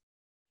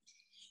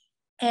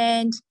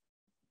 And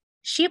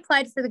she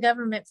applied for the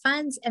government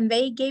funds and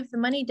they gave the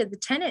money to the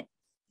tenant.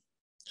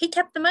 He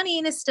kept the money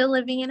and is still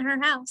living in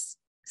her house,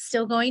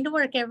 still going to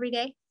work every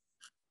day.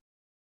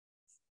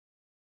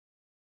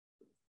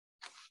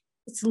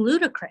 It's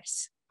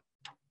ludicrous.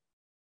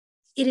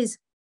 It is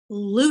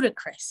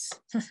ludicrous.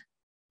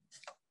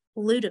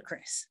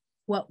 Ludicrous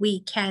what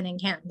we can and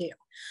can't do.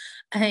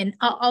 And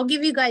I'll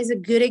give you guys a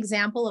good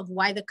example of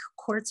why the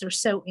courts are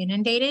so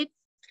inundated.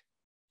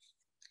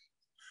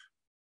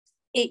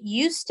 It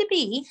used to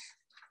be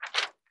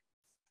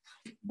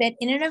that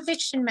in an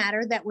eviction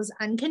matter that was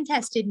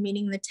uncontested,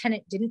 meaning the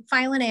tenant didn't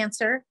file an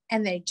answer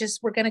and they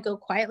just were going to go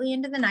quietly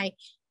into the night,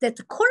 that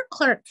the court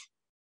clerk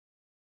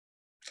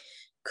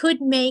could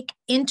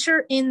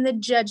enter in the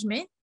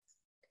judgment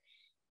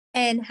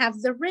and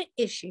have the writ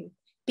issued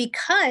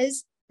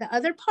because the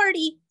other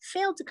party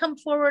failed to come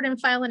forward and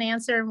file an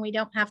answer and we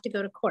don't have to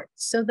go to court.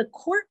 So the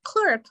court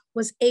clerk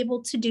was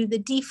able to do the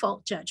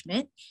default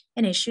judgment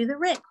and issue the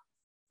writ.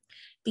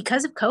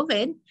 Because of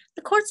COVID,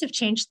 the courts have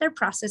changed their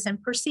process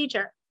and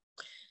procedure.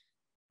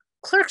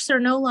 Clerks are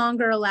no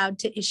longer allowed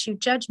to issue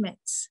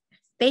judgments.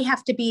 They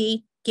have to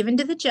be given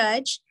to the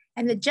judge,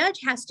 and the judge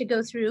has to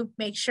go through,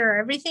 make sure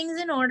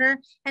everything's in order,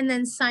 and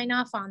then sign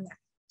off on them.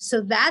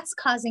 So that's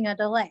causing a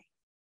delay.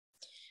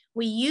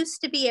 We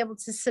used to be able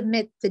to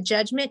submit the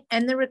judgment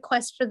and the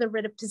request for the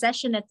writ of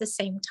possession at the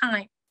same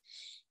time.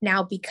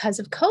 Now, because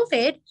of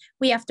COVID,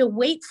 we have to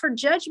wait for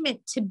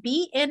judgment to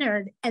be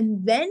entered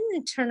and then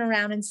turn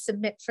around and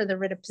submit for the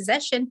writ of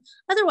possession.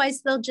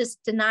 Otherwise, they'll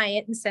just deny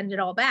it and send it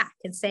all back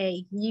and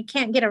say, you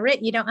can't get a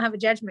writ, you don't have a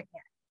judgment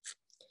yet.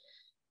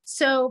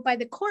 So by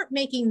the court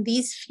making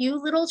these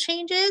few little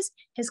changes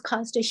has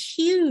caused a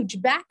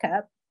huge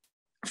backup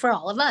for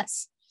all of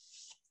us.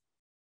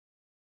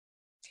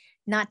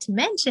 Not to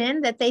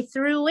mention that they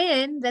threw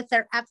in that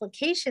their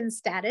application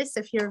status,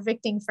 if you're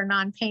evicting for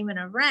non-payment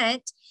of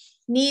rent,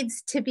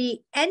 needs to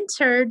be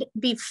entered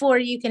before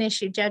you can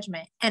issue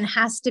judgment and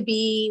has to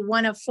be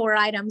one of 4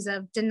 items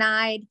of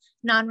denied,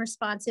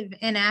 non-responsive,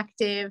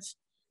 inactive,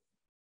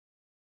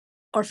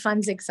 or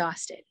funds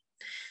exhausted.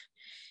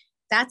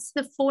 That's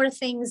the 4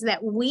 things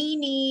that we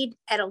need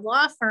at a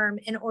law firm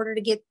in order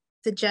to get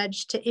the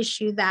judge to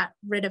issue that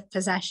writ of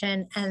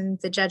possession and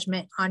the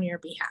judgment on your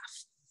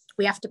behalf.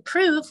 We have to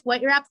prove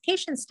what your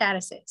application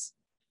status is.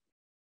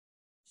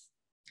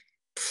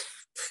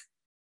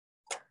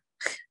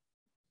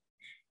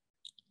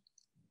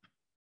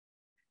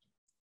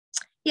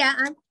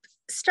 Yeah,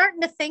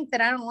 starting to think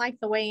that I don't like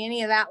the way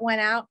any of that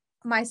went out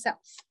myself.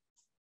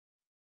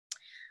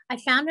 I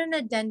found an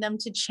addendum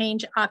to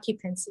change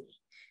occupancy.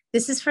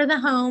 This is for the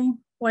home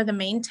where the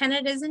main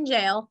tenant is in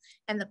jail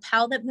and the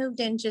pal that moved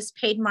in just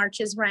paid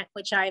March's rent,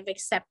 which I have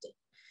accepted.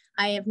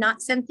 I have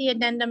not sent the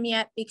addendum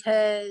yet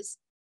because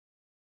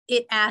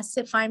it asks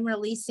if I'm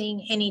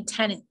releasing any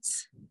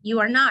tenants. You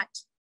are not.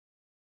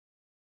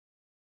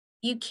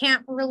 You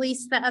can't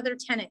release the other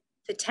tenant.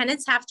 The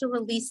tenants have to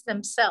release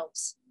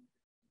themselves.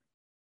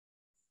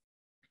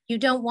 You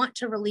don't want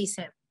to release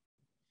him.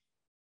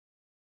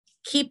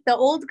 Keep the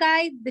old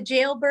guy, the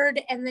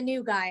jailbird, and the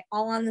new guy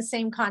all on the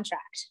same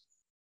contract.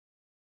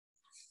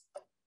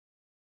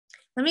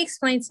 Let me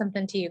explain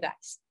something to you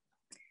guys.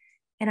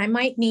 And I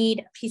might need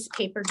a piece of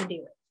paper to do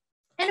it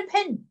and a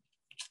pen.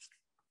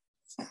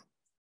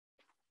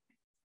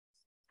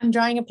 I'm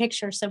drawing a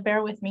picture, so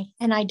bear with me.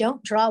 And I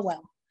don't draw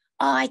well.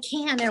 Oh, I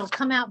can, it'll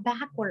come out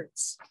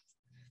backwards.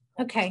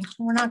 Okay,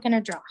 we're not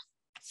gonna draw.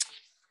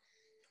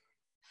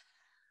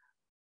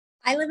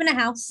 I live in a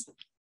house.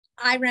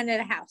 I rented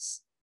a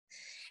house.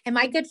 And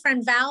my good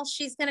friend Val,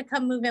 she's gonna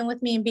come move in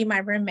with me and be my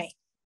roommate.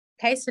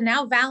 Okay, so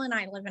now Val and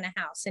I live in a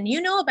house and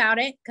you know about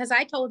it because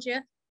I told you,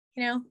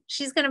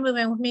 she's gonna move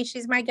in with me.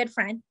 She's my good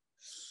friend.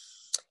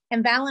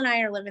 And Val and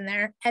I are living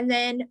there. And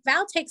then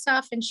Val takes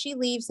off and she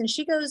leaves and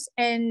she goes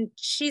and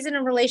she's in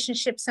a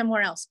relationship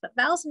somewhere else, but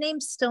Val's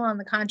name's still on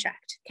the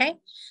contract, okay?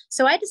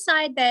 So I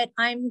decide that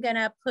I'm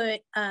gonna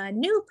put a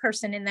new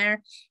person in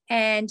there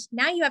and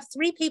now you have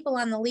 3 people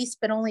on the lease,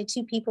 but only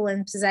 2 people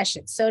in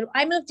possession. So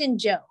I moved in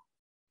Joe.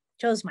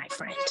 Joe's my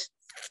friend.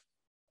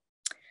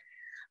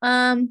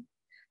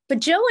 But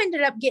Joe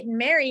ended up getting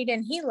married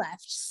and he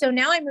left. So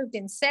now I moved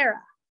in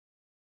Sarah.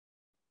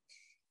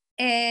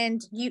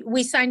 And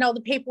we signed all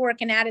the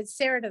paperwork and added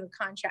Sarah to the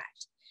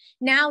contract.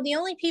 Now the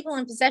only people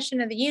in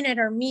possession of the unit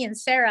are me and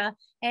Sarah,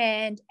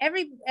 and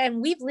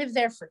we've lived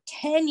there for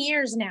 10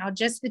 years now,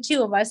 just the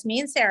 2 of us,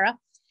 me and Sarah.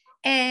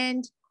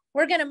 And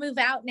we're gonna move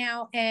out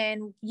now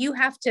and you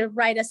have to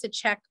write us a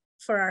check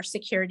for our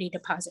security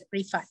deposit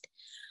refund.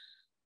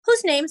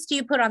 Whose names do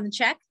you put on the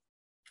check?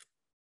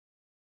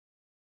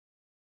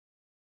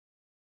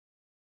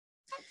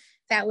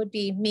 That would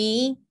be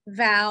me,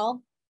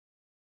 Val.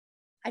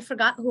 I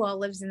forgot who all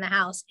lives in the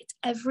house. It's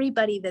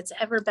everybody that's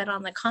ever been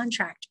on the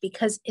contract,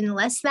 because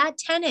unless that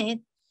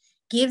tenant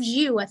gives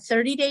you a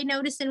 30-day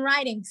notice in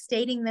writing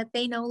stating that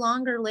they no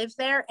longer live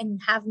there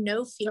and have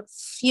no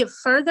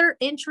further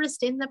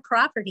interest in the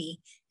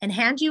property and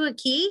hand you a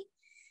key,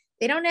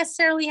 they don't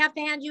necessarily have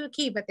to hand you a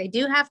key, but they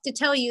do have to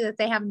tell you that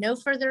they have no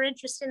further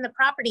interest in the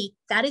property.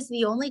 That is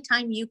the only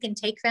time you can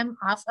take them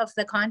off of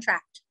the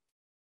contract.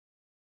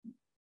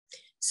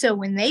 So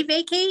when they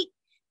vacate,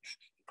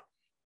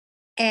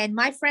 and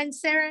my friend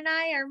Sarah and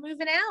I are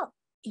moving out,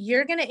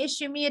 you're going to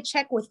issue me a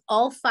check with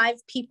all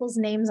 5 people's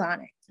names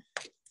on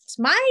it. It's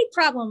my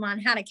problem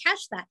on how to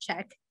cash that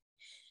check,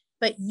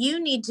 but you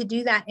need to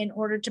do that in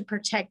order to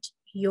protect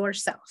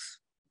yourself.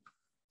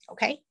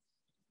 Okay?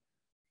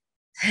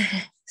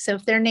 So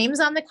if their name's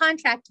on the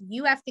contract,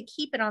 you have to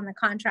keep it on the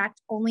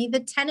contract. Only the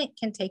tenant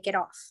can take it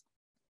off.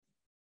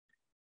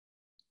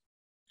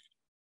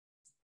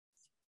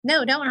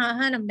 No, don't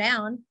hunt them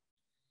down.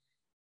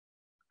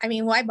 I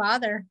mean, why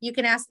bother? You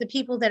can ask the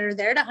people that are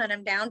there to hunt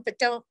them down, but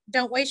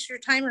don't waste your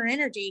time or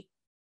energy.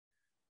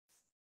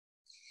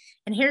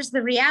 And here's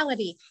the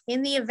reality.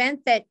 In the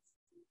event that,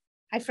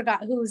 I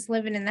forgot who's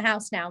living in the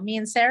house now, me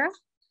and Sarah?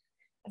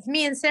 If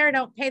me and Sarah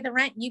don't pay the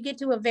rent, you get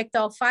to evict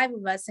all 5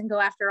 of us and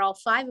go after all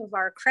 5 of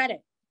our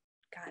credit.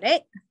 Got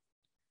it?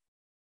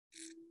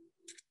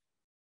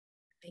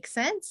 Makes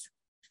sense?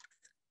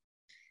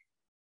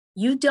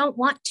 You don't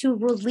want to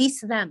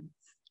release them.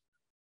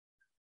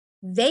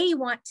 They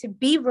want to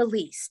be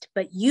released,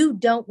 but you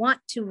don't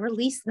want to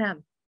release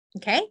them,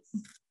 okay?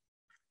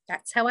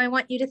 That's how I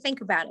want you to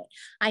think about it.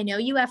 I know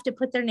you have to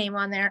put their name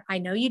on there. I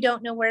know you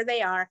don't know where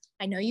they are.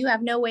 I know you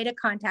have no way to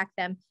contact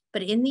them,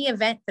 but in the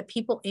event the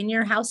people in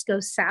your house go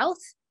south,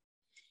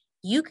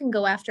 you can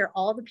go after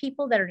all the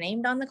people that are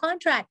named on the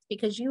contract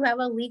because you have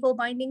a legal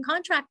binding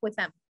contract with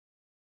them.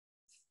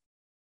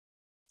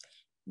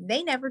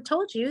 They never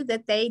told you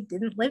that they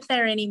didn't live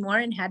there anymore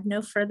and had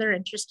no further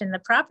interest in the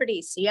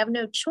property. So you have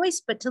no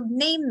choice but to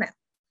name them.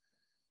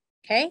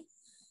 Okay?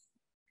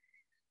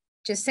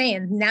 Just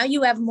saying, now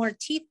you have more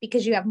teeth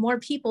because you have more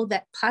people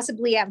that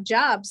possibly have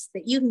jobs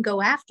that you can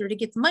go after to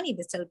get the money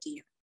that's owed to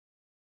you.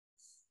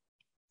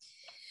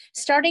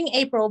 Starting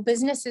April,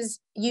 business as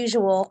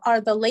usual are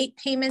the late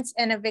payments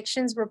and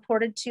evictions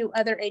reported to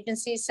other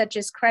agencies such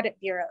as credit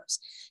bureaus.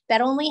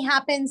 That only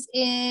happens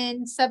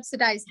in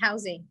subsidized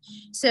housing.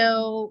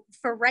 So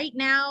for right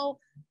now,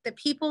 the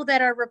people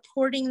that are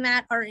reporting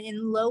that are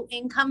in low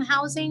income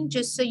housing,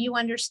 just so you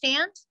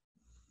understand.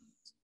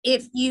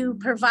 If you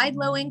provide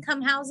low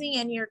income housing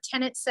and your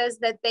tenant says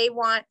that they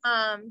want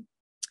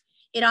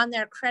it on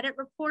their credit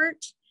report,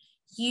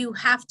 you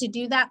have to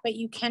do that, but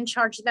you can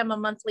charge them a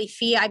monthly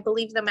fee. I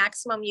believe the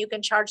maximum you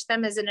can charge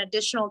them is an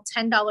additional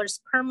 $10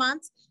 per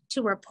month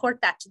to report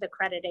that to the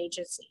credit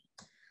agency.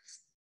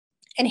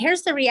 And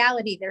here's the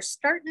reality. They're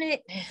starting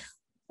it.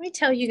 Let me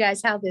tell you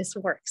guys how this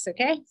works,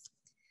 okay?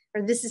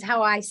 Or this is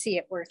how I see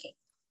it working.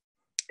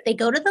 They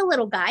go to the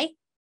little guy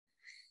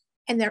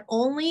and they're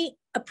only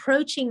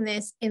approaching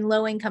this in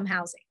low-income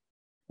housing,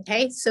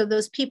 okay? So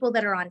those people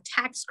that are on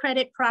tax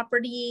credit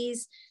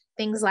properties,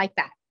 things like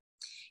that.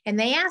 And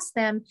they ask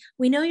them,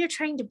 we know you're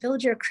trying to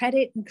build your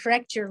credit and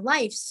correct your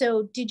life.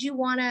 So did you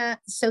want to,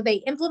 so they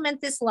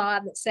implement this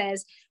law that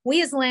says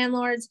we as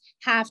landlords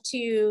have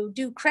to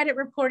do credit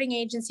reporting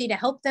agency to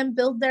help them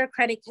build their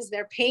credit because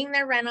they're paying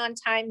their rent on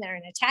time. They're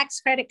in a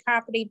tax credit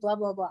property, blah,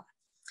 blah, blah.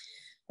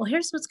 Well,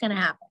 here's what's going to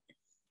happen.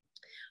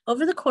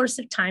 Over the course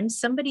of time,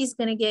 somebody's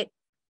going to get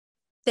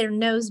their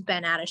nose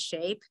bent out of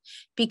shape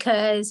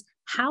because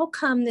how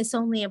come this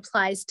only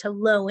applies to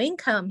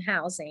low-income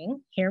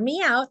housing, hear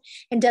me out,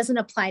 and doesn't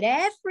apply to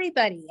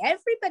everybody?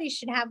 Everybody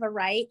should have a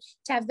right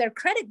to have their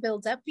credit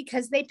built up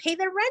because they pay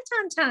their rent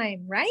on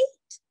time, right?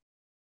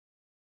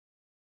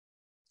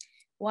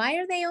 Why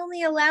are they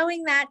only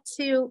allowing that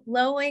to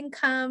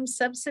low-income,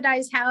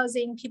 subsidized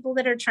housing, people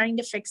that are trying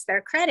to fix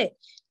their credit?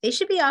 They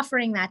should be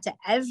offering that to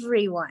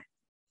everyone.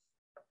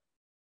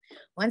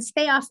 Once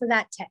they offer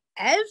that to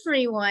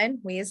everyone,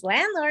 we as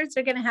landlords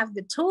are going to have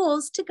the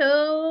tools to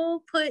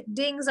go put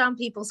dings on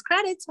people's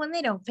credits when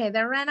they don't pay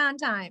their rent on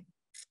time.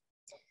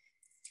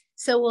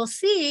 So we'll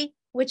see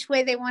which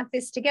way they want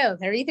this to go.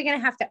 They're either going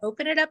to have to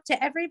open it up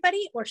to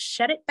everybody or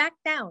shut it back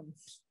down.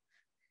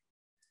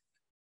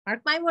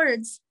 Mark my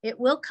words, it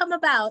will come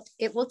about.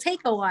 It will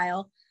take a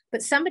while,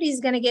 but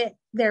somebody's going to get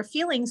their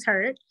feelings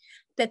hurt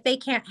that they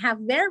can't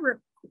have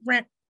their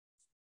rent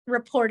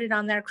reported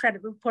on their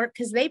credit report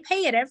because they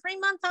pay it every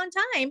month on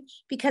time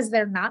because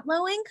they're not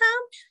low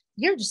income.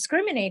 You're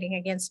discriminating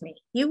against me.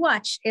 You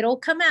watch, it'll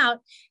come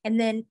out and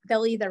then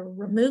they'll either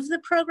remove the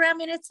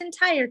program in its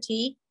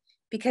entirety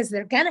because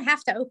they're going to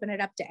have to open it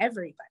up to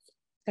everybody.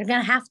 They're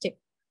going to have to.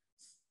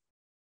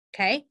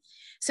 Okay.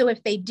 So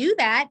if they do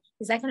that,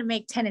 is that going to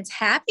make tenants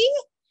happy?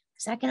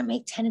 Is that going to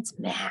make tenants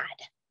mad?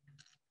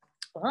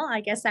 Well,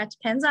 I guess that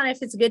depends on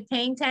if it's a good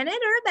paying tenant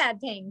or a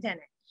bad paying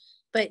tenant.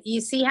 But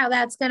you see how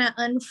that's going to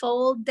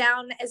unfold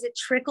down as it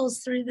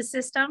trickles through the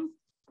system?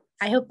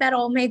 I hope that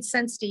all made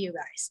sense to you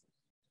guys.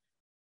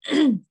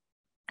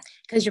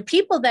 Because your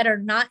people that are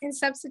not in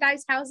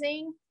subsidized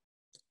housing,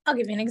 I'll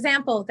give you an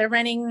example. They're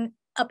renting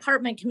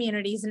apartment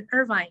communities in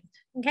Irvine,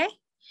 okay?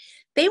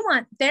 They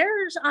want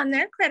theirs on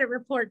their credit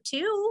report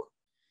too.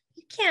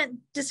 You can't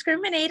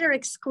discriminate or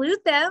exclude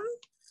them,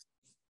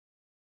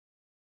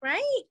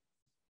 right?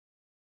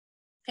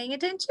 Paying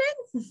attention?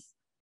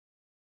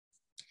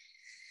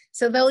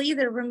 So they'll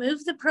either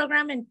remove the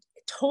program and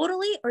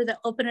totally, or they'll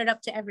open it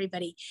up to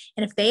everybody.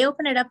 And if they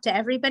open it up to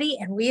everybody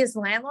and we as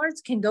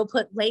landlords can go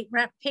put late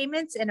rent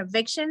payments and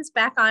evictions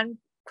back on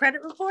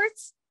credit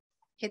reports,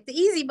 hit the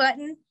easy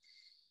button.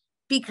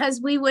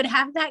 Because we would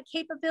have that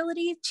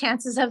capability,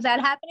 chances of that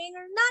happening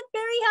are not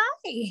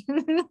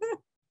very high.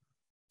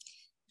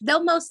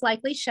 They'll most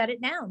likely shut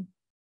it down.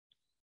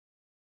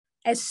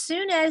 As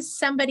soon as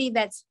somebody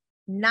that's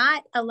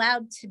not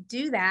allowed to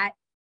do that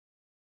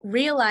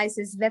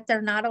realizes that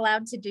they're not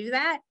allowed to do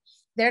that,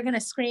 they're going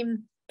to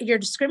scream, you're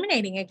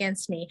discriminating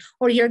against me,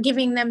 or you're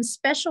giving them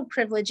special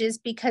privileges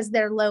because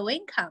they're low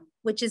income,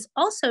 which is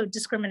also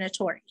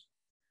discriminatory.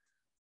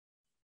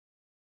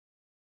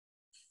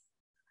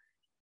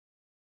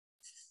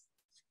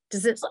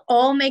 Does this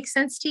all make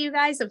sense to you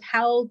guys of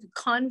how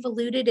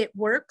convoluted it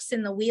works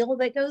in the wheel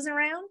that goes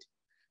around?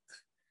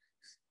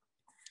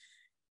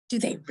 Do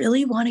they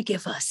really want to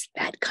give us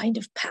that kind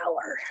of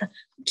power?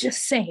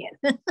 Just saying.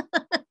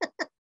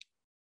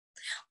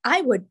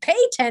 I would pay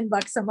 $10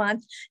 a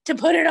month to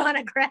put it on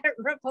a credit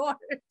report.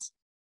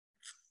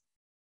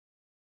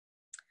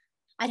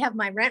 I'd have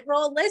my rent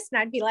roll list and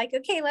I'd be like,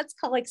 okay, let's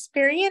call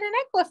Experian and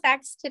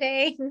Equifax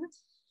today.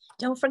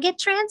 Don't forget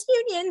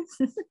TransUnion.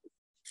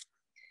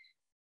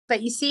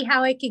 But you see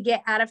how it could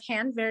get out of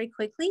hand very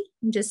quickly?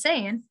 I'm just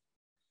saying.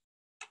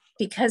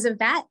 Because of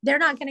that, they're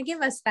not going to give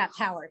us that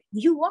power.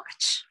 You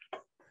watch.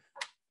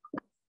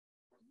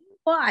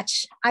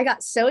 Watch. I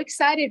got so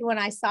excited when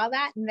I saw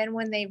that. And then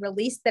when they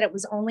released that it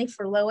was only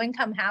for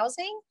low-income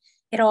housing,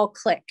 it all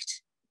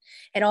clicked.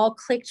 It all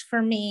clicked for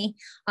me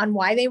on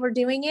why they were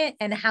doing it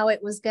and how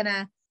it was going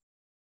to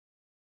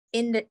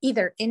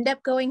either end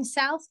up going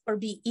south or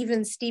be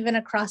even Steven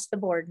across the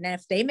board. And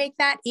if they make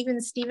that even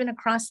Steven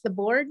across the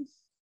board,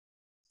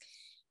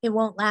 it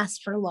won't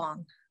last for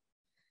long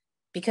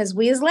because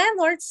we as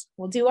landlords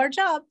will do our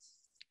job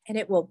and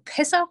it will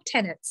piss off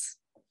tenants.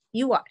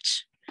 You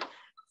watch.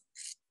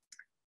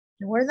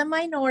 And we're the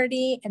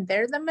minority and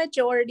they're the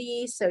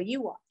majority, so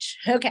you watch.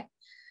 Okay.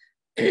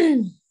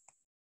 The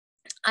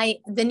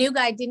new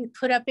guy didn't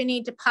put up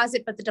any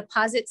deposit, but the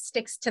deposit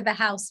sticks to the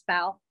house,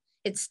 Val.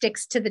 It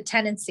sticks to the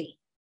tenancy.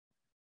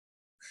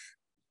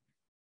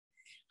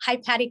 Hi,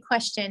 Patty,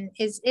 question.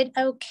 Is it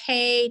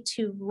okay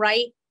to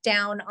write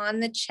down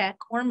on the check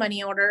or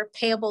money order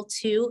payable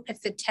to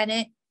if the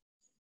tenant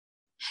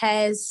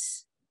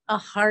has a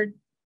hard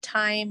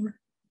time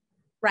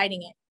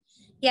writing it?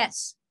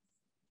 Yes.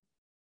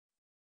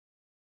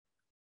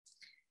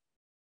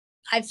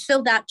 I've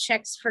filled out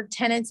checks for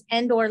tenants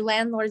and or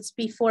landlords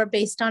before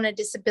based on a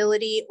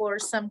disability or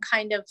some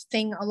kind of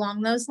thing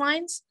along those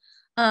lines.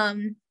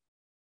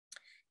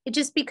 It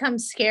just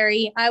becomes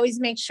scary. I always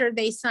make sure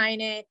they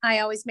sign it. I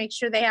always make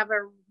sure they have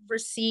a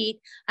receipt.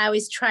 I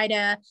always try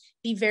to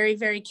be very,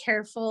 very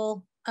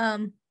careful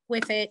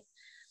with it.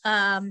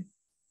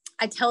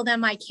 I tell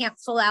them I can't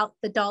fill out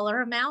the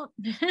dollar amount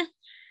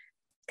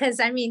because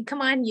I mean,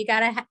 come on, you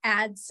got to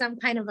add some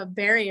kind of a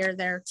barrier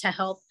there to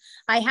help.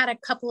 I had a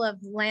couple of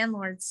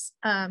landlords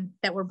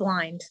that were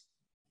blind,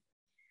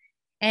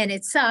 and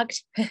it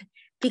sucked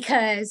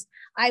because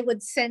I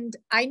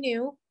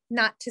knew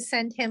not to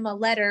send him a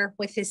letter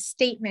with his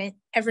statement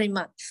every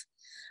month,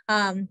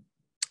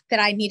 that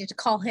I needed to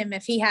call him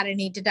if he had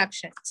any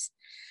deductions.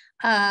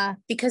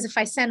 Because if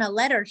I sent a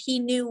letter, he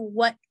knew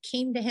what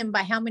came to him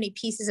by how many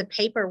pieces of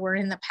paper were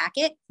in the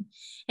packet.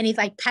 And he's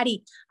like,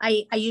 Patty,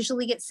 I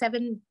usually get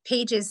 7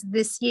 pages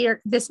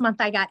this month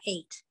I got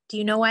 8. Do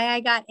you know why I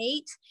got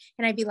 8?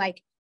 And I'd be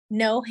like,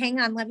 no, hang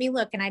on, let me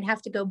look. And I'd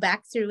have to go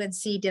back through and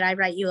see, did I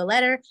write you a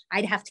letter?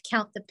 I'd have to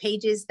count the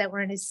pages that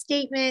were in his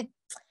statement.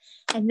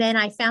 And then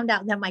I found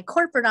out that my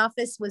corporate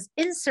office was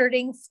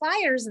inserting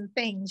flyers and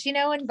things,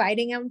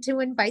 inviting them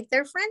to invite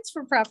their friends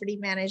for property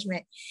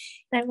management.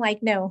 And I'm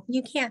like, no,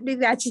 you can't do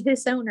that to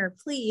this owner,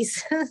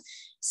 please.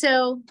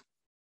 So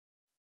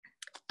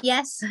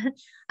yes,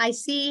 I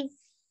see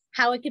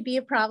how it could be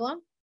a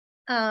problem.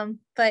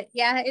 But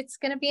yeah, it's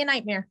going to be a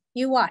nightmare.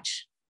 You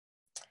watch.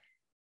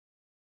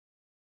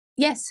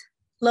 Yes,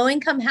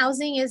 low-income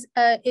housing is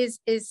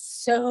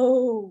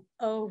so,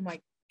 oh my,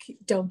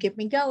 don't get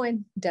me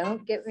going.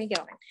 Don't get me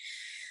going.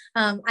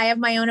 I have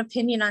my own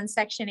opinion on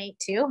Section 8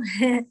 too.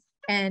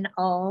 And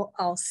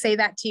I'll say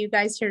that to you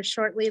guys here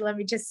shortly. Let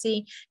me just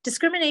see.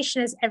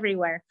 Discrimination is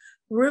everywhere.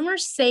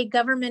 Rumors say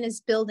government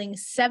is building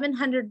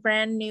 700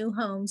 brand new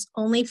homes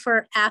only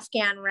for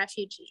Afghan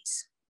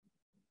refugees.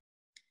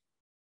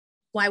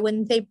 Why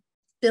wouldn't they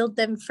build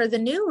them for the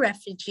new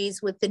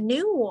refugees with the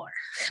new war?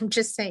 I'm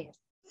just saying.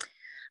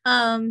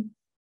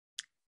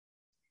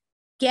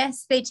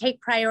 Yes, they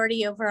take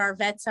priority over our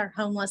vets, our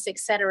homeless,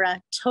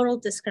 etc. Total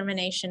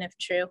discrimination if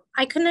true.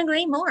 I couldn't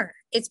agree more.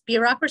 It's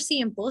bureaucracy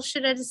and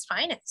bullshit at its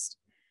finest.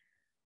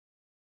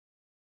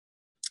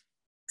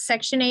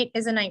 Section 8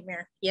 is a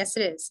nightmare. Yes,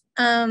 it is.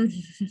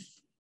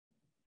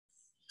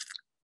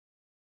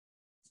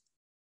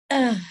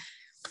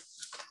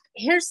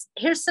 Here's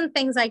some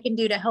things I can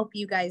do to help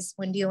you guys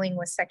when dealing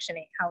with Section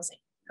 8 housing,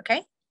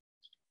 okay?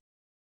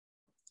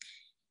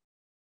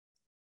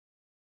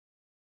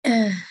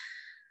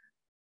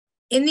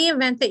 In the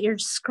event that you're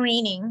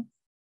screening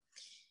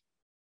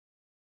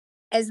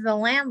as the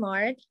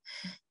landlord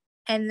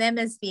and them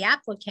as the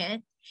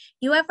applicant,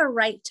 you have a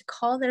right to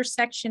call their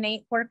Section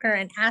 8 worker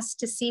and ask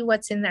to see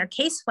what's in their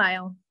case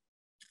file.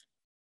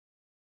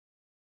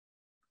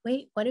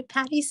 Wait, what did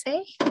Patty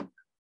say?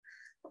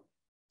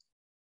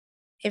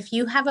 If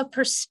you have a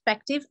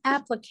prospective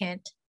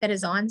applicant that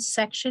is on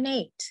Section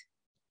 8,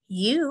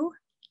 you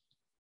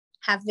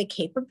have the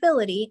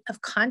capability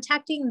of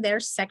contacting their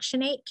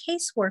Section 8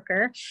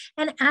 caseworker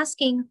and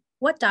asking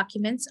what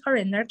documents are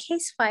in their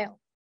case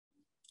file.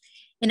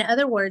 In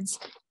other words,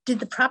 did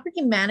the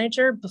property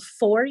manager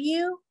before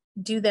you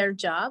do their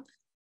job?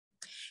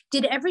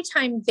 Did every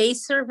time they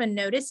serve a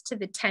notice to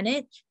the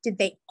tenant, did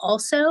they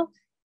also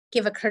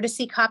give a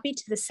courtesy copy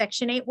to the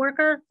Section 8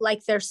 worker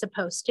like they're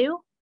supposed to?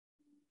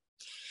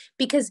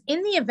 Because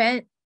in the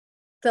event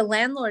the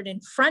landlord in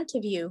front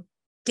of you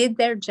did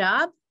their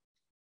job,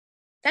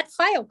 that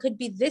file could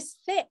be this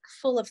thick,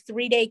 full of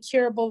 3-day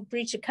curable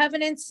breach of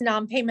covenants,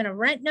 non-payment of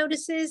rent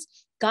notices,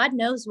 God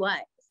knows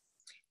what.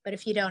 But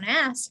if you don't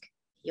ask,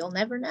 you'll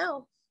never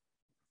know.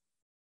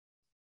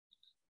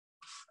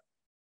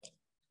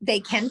 They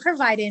can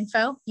provide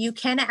info. You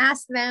can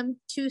ask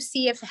them to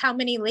see how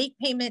many late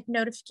payment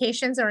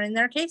notifications are in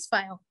their case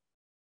file.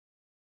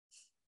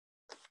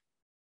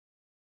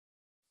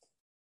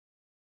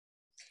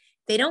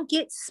 They don't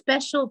get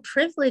special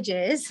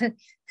privileges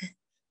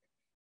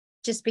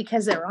just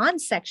because they're on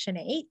Section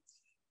 8.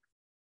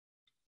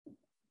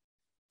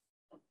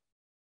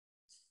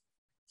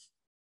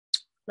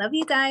 Love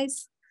you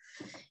guys.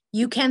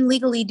 You can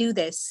legally do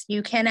this.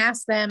 You can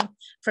ask them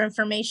for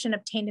information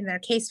obtained in their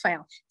case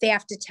file. They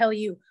have to tell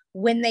you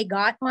when they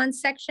got on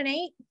Section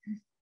 8.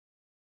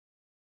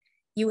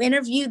 You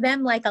interview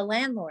them like a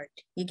landlord.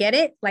 You get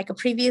it? Like a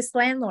previous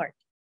landlord.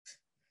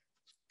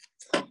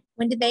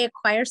 When did they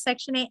acquire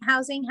Section 8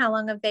 housing? How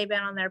long have they been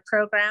on their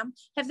program?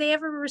 Have they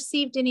ever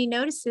received any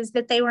notices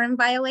that they were in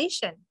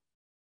violation?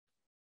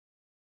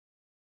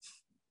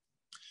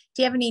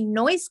 Do you have any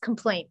noise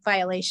complaint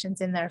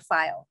violations in their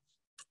file?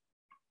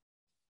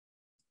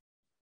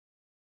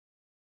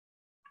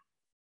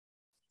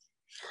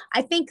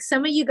 I think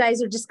some of you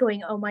guys are just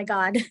going, oh my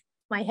God,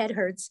 my head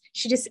hurts.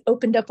 She just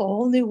opened up a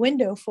whole new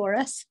window for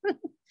us.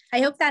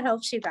 I hope that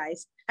helps you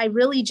guys. I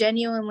really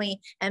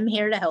genuinely am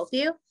here to help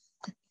you.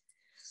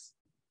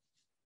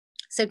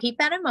 So keep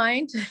that in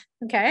mind,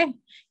 okay?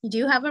 You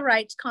do have a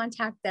right to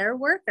contact their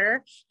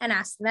worker and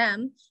ask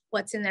them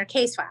what's in their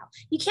case file.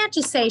 You can't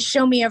just say,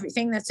 show me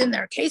everything that's in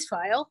their case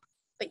file,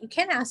 but you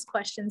can ask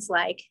questions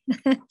like,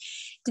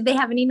 did they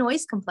have any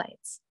noise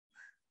complaints?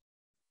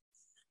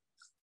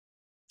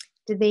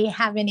 Did they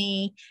have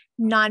any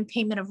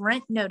non-payment of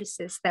rent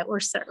notices that were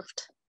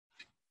served?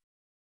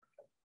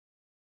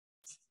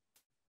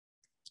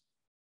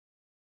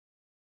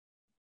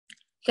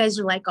 You guys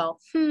are like, oh,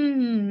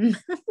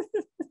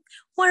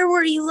 where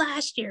were you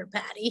last year,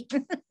 Patty?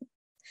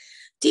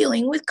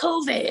 Dealing with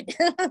COVID.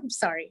 I'm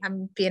sorry,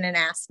 I'm being an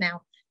ass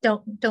now.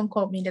 Don't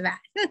quote me to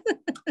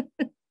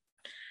that.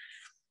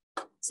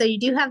 So you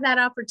do have that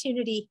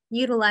opportunity.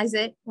 Utilize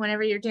it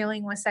whenever you're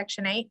dealing with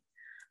Section 8.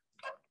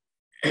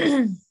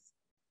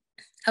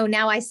 Oh,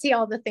 now I see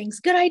all the things.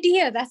 Good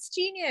idea. That's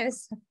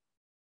genius.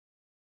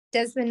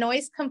 Does the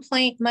noise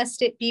complaint,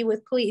 must it be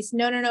with police?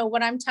 No.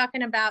 What I'm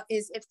talking about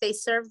is if they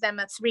serve them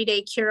a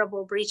 3-day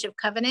curable breach of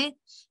covenant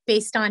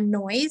based on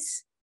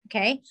noise.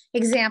 Okay.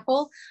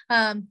 Example,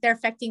 they're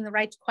affecting the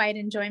right to quiet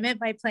enjoyment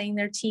by playing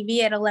their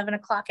TV at 11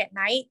 o'clock at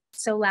night,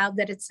 so loud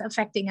that it's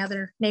affecting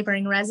other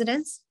neighboring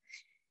residents.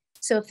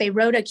 So if they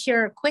wrote a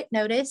cure or quit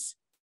notice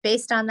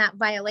based on that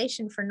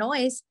violation for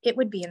noise, it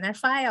would be in their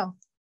file.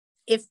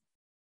 If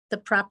the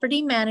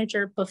property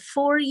manager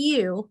before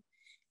you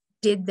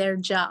did their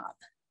job.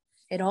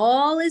 It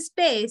all is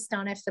based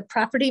on if the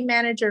property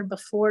manager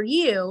before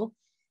you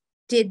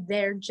did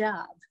their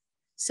job.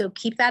 So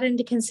keep that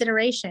into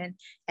consideration.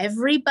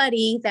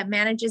 Everybody that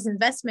manages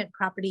investment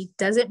property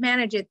doesn't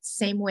manage it the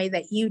same way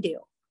that you do.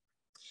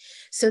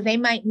 So they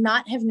might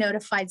not have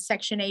notified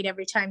Section 8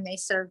 every time they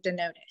served a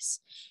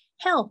notice.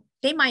 Hell,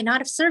 they might not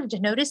have served a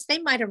notice. They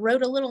might have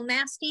wrote a little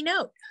nasty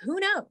note. Who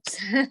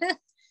knows?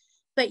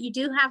 But you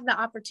do have the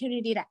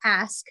opportunity to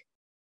ask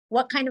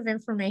what kind of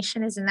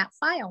information is in that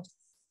file.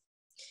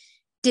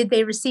 Did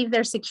they receive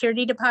their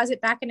security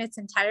deposit back in its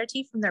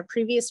entirety from their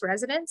previous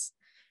residence?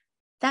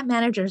 That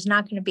manager is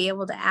not going to be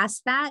able to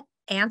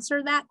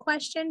answer that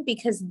question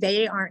because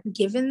they aren't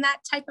given that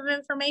type of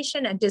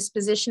information. A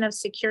disposition of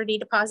security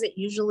deposit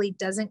usually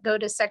doesn't go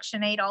to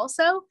Section 8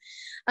 also.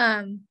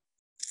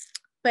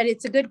 But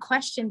it's a good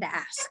question to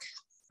ask.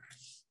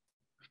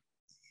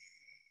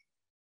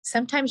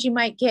 Sometimes you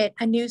might get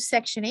a new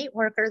Section 8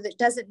 worker that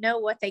doesn't know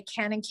what they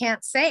can and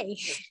can't say.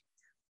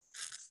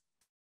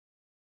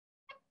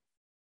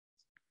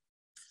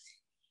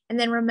 And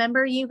then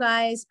remember, you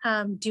guys,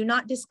 do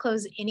not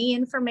disclose any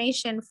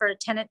information for a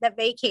tenant that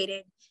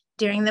vacated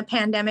during the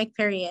pandemic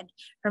period.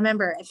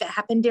 Remember, if it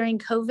happened during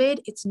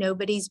COVID, it's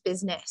nobody's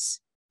business.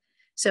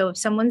 So if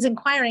someone's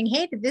inquiring,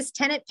 hey, did this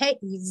tenant pay?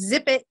 You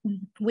zip it.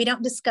 We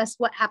don't discuss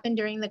what happened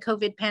during the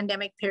COVID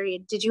pandemic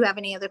period. Did you have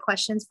any other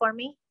questions for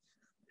me?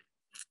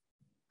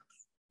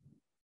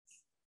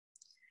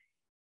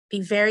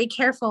 Be very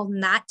careful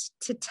not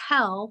to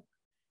tell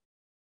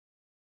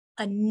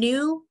a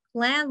new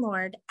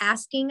landlord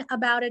asking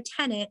about a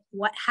tenant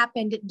what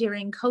happened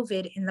during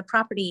COVID in the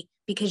property,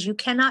 because you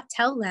cannot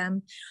tell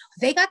them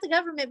they got the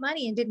government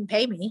money and didn't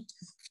pay me.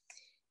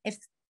 If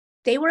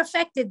they were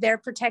affected, they're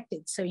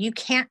protected. So you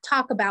can't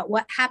talk about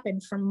what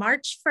happened from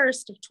March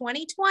 1st of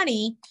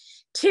 2020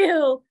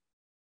 to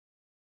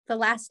the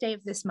last day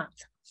of this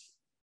month.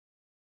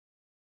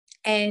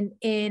 And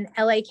in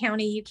LA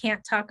County, you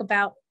can't talk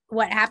about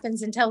what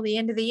happens until the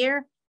end of the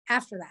year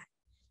after that.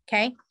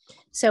 Okay.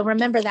 So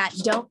remember that.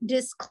 Don't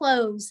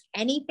disclose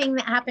anything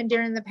that happened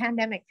during the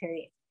pandemic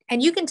period.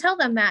 And you can tell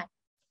them that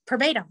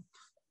verbatim.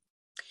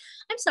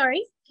 I'm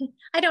sorry,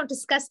 I don't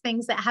discuss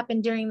things that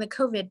happened during the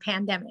COVID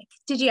pandemic.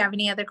 Did you have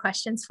any other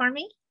questions for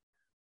me?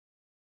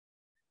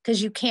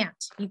 Because you can't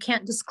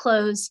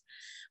disclose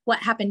what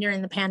happened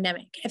during the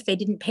pandemic. If they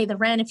didn't pay the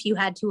rent, if you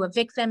had to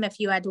evict them, if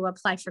you had to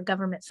apply for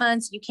government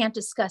funds, you can't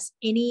discuss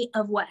any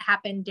of what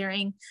happened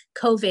during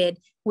COVID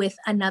with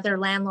another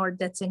landlord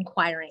that's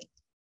inquiring.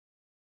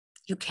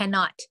 You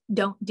cannot.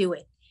 Don't do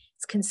it.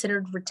 It's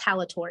considered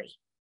retaliatory.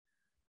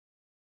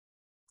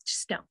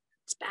 Just don't.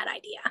 It's a bad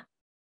idea.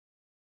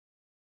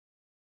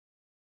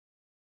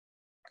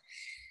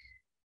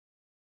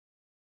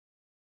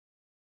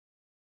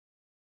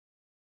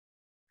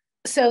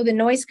 So the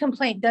noise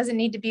complaint doesn't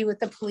need to be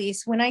with the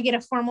police. When I get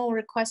a formal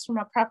request from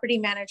a property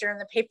manager and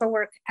the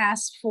paperwork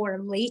asks for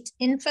late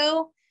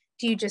info,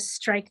 do you just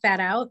strike that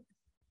out?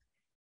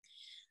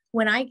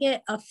 When I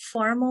get a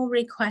formal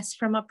request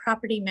from a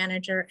property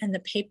manager and the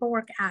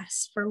paperwork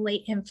asks for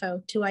late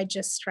info, do I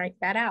just strike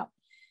that out?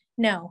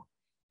 No.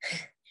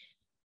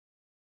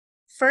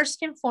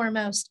 First and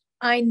foremost,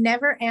 I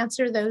never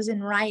answer those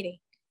in writing.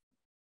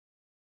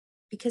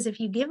 Because if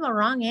you give a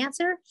wrong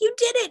answer, you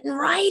did it in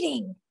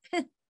writing.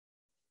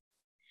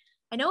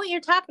 I know what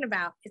you're talking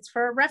about. It's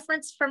for a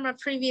reference from a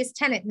previous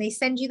tenant and they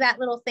send you that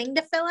little thing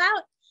to fill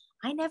out.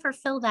 I never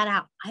fill that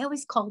out. I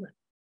always call them.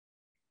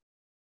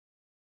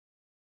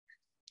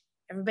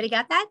 Everybody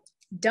got that?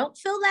 Don't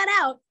fill that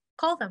out.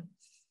 Call them.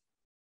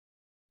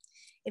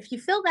 If you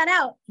fill that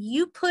out,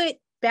 you put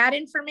bad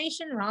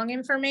information, wrong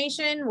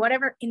information,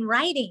 whatever in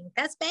writing.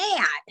 That's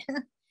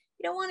bad.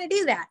 You don't want to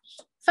do that.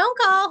 Phone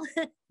call,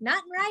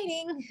 not in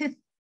writing.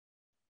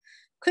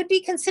 Could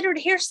be considered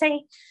hearsay.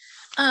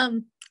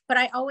 But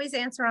I always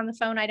answer on the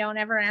phone. I don't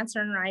ever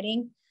answer in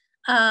writing.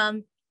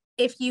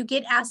 If you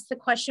get asked the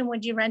question,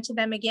 would you rent to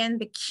them again?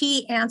 The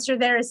key answer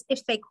there is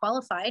if they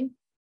qualified.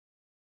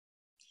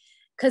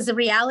 Because the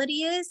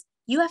reality is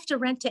you have to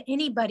rent to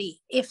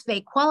anybody if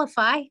they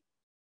qualify.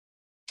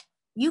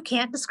 You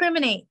can't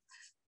discriminate.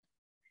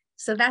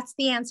 So that's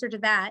the answer to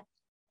that.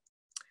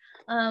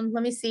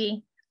 Let me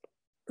see.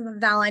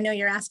 Val, I know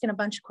you're asking a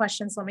bunch of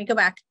questions. Let me go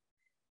back.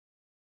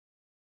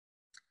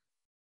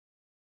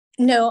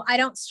 No, I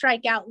don't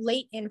strike out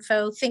late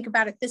info. Think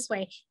about it this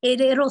way.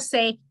 It'll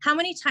say, how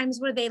many times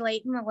were they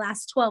late in the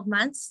last 12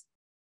 months?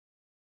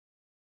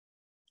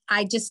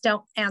 I just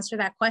don't answer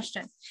that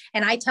question.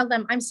 And I tell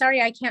them, I'm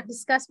sorry, I can't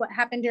discuss what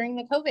happened during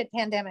the COVID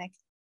pandemic.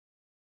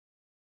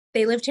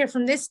 They lived here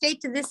from this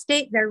date to this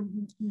date. Their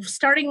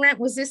starting rent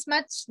was this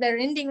much. Their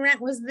ending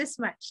rent was this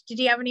much. Did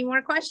you have any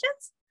more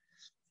questions?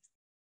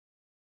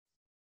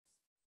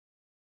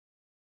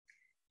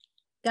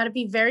 Got to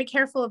be very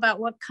careful about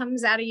what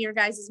comes out of your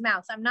guys'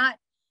 mouth. I'm not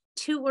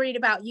too worried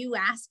about you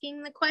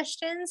asking the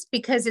questions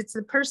because it's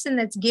the person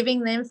that's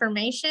giving the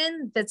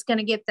information that's going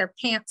to get their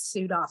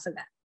pantsuit off of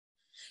that.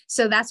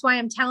 So that's why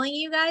I'm telling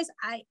you guys,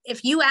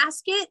 if you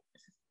ask it,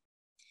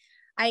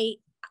 I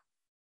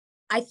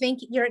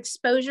think your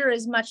exposure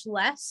is much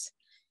less.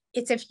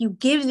 It's if you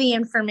give the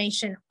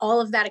information,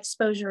 all of that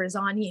exposure is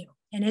on you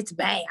and it's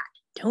bad.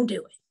 Don't do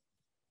it.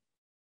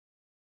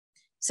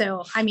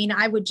 So, I mean,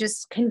 I would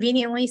just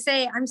conveniently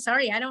say, I'm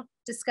sorry, I don't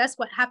discuss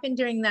what happened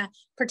during the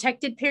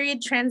protected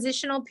period,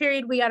 transitional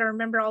period. We got to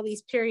remember all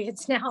these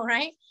periods now,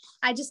 right?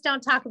 I just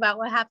don't talk about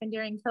what happened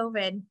during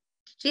COVID.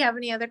 Do you have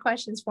any other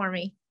questions for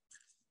me?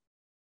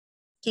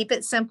 Keep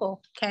it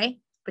simple, okay?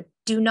 But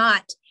do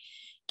not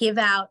give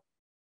out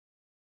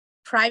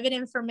private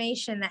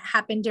information that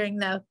happened during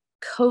the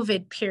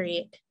COVID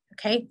period,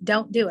 okay?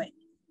 Don't do it.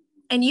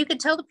 And you could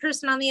tell the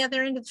person on the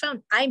other end of the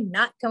phone, I'm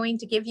not going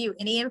to give you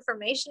any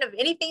information of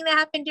anything that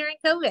happened during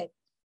COVID.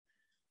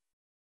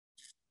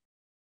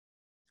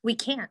 We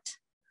can't.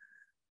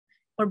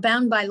 We're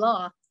bound by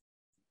law.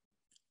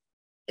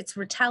 It's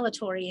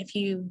retaliatory if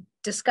you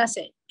discuss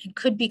it. It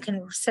could be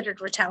considered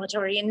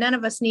retaliatory, and none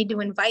of us need to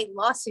invite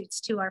lawsuits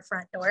to our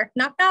front door.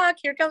 Knock, knock,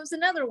 here comes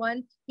another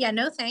one. Yeah,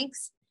 no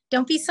thanks.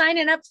 Don't be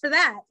signing up for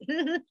that.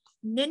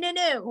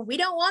 No, we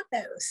don't want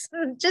those.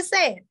 Just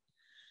saying.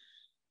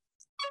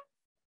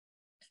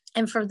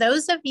 And for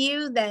those of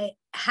you that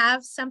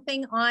have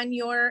something on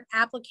your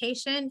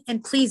application,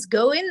 and please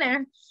go in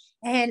there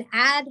and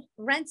add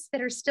rents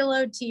that are still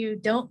owed to you.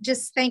 Don't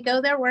just think,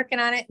 oh, they're working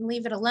on it and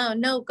leave it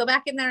alone. No, go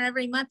back in there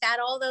every month, add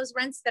all those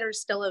rents that are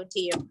still owed to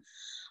you.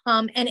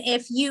 And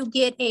if you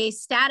get a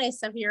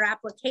status of your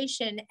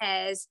application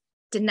as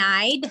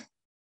denied,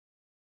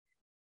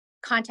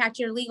 contact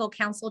your legal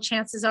counsel.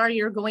 Chances are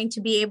you're going to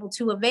be able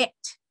to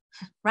evict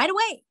right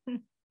away.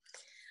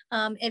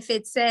 If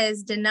it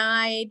says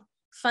denied,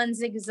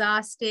 funds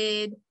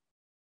exhausted,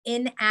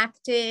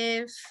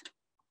 inactive,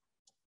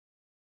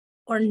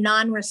 or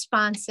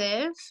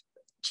non-responsive,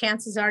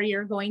 chances are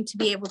you're going to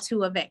be able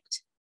to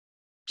evict.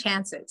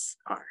 Chances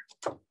are.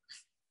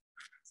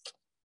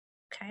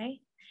 Okay.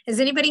 Does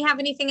anybody have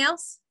anything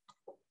else?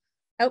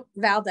 Oh,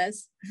 Val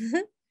does.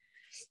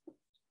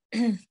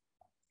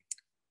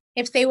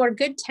 If they were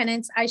good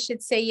tenants, I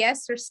should say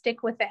yes or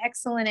stick with the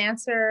excellent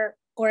answer,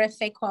 or if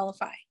they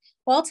qualify.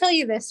 Well, I'll tell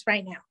you this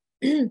right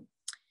now.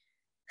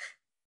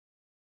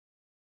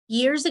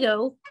 Years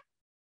ago,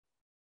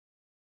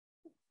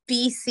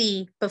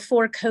 BC,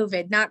 before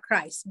COVID, not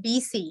Christ,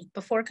 BC,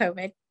 before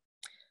COVID,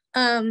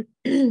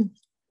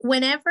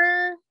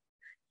 whenever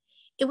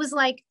it was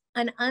like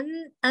an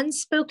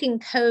unspoken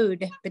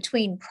code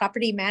between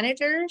property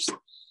managers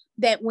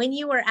that when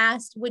you were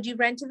asked, would you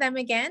rent to them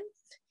again?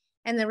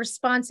 And the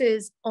response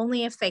is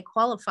only if they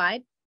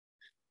qualified.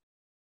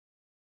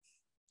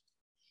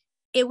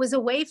 It was a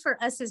way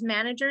for us as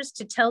managers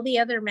to tell the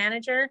other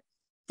manager,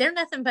 they're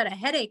nothing but a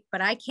headache,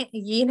 but I can't,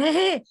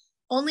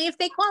 only if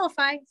they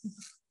qualify.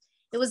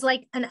 It was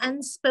like an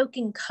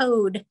unspoken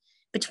code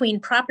between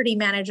property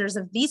managers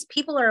of these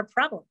people are a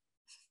problem.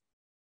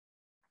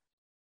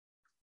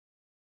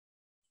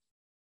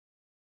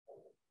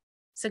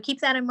 So keep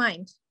that in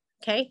mind,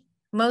 okay?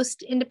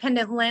 Most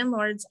independent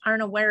landlords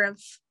aren't aware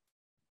of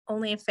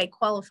only if they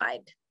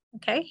qualified,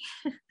 okay?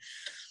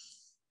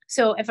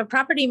 So if a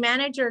property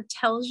manager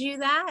tells you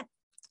that,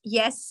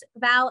 yes,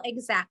 Val,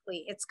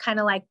 exactly. It's kind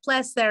of like,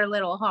 bless their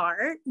little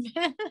heart.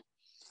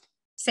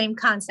 Same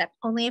concept,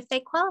 only if they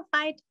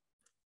qualified.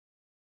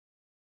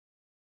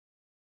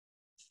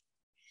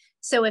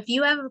 So if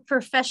you have a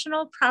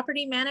professional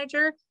property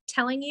manager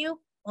telling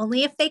you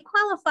only if they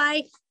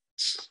qualify,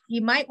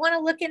 you might want to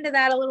look into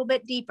that a little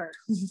bit deeper,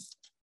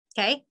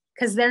 okay?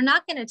 Because they're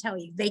not going to tell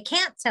you. They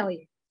can't tell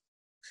you.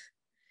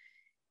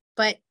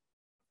 But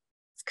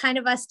it's kind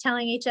of us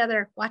telling each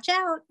other, watch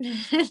out.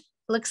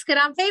 Looks good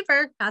on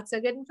paper, not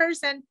so good in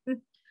person.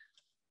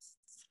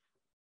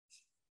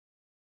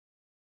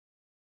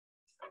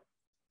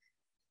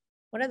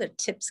 What other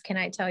tips can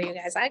I tell you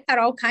guys? I got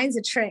all kinds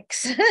of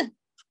tricks.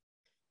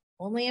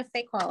 Only if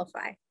they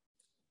qualify.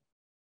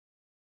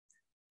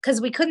 Because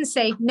we couldn't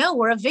say, no,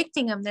 we're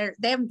evicting them. They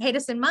haven't paid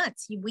us in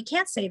months. We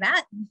can't say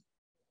that.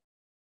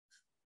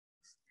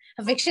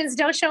 Evictions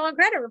don't show on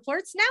credit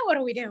reports. Now what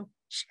do we do?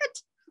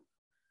 Shit.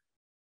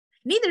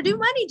 Neither do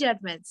money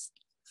judgments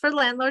for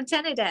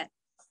landlord-tenant debt.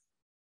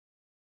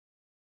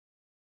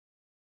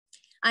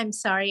 I'm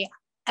sorry.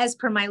 As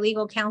per my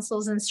legal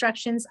counsel's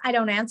instructions, I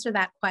don't answer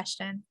that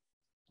question.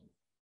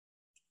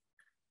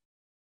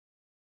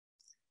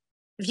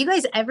 If you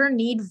guys ever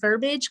need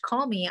verbiage,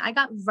 call me. I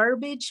got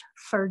verbiage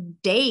for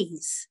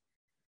days.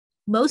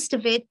 Most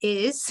of it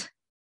is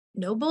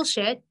no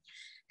bullshit.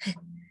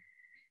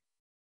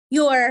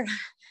 You're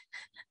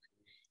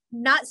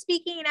not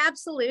speaking in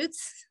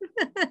absolutes.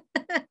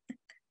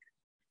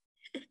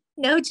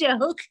 No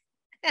joke.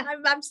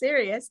 I'm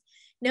serious.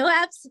 No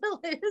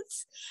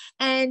absolutes.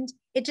 And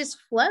it just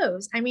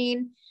flows. I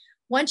mean,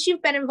 once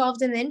you've been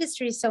involved in the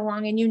industry so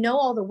long and you know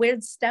all the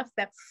weird stuff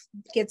that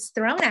gets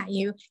thrown at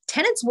you,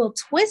 tenants will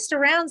twist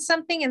around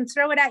something and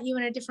throw it at you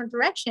in a different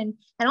direction.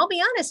 And I'll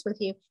be honest with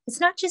you, it's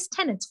not just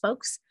tenants,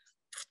 folks.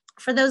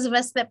 For those of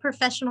us that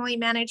professionally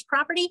manage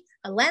property,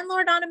 a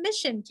landlord on a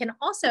mission can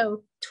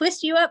also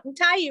twist you up and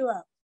tie you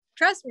up.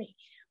 Trust me,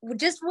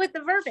 just with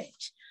the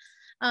verbiage.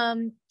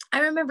 I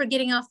remember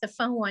getting off the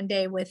phone one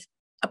day with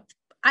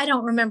I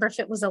don't remember if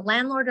it was a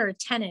landlord or a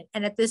tenant.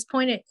 And at this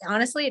point,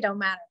 honestly, it don't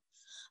matter.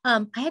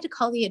 I had to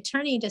call the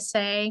attorney to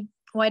say,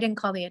 well, I didn't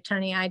call the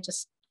attorney. I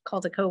just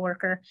called a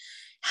coworker.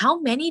 How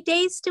many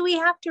days do we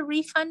have to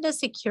refund a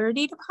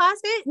security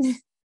deposit?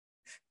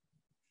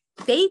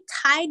 They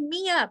tied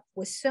me up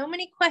with so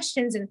many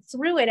questions and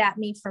threw it at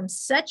me from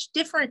such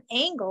different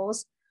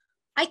angles.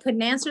 I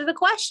couldn't answer the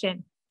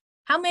question.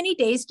 How many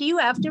days do you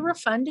have to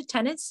refund a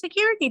tenant's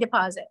security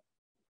deposit?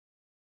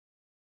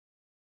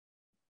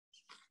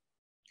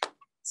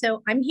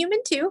 So I'm human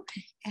too.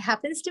 It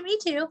happens to me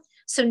too.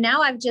 So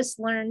now I've just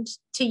learned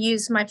to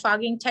use my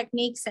fogging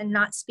techniques and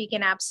not speak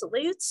in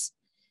absolutes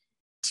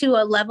to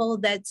a level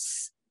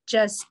that's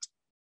just,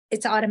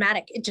 it's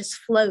automatic. It just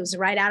flows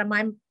right out of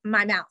my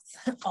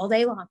mouth all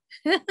day long.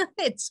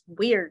 It's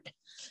weird.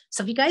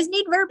 So if you guys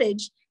need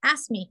verbiage,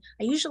 ask me.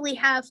 I usually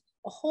have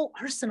a whole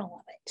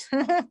arsenal of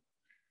it.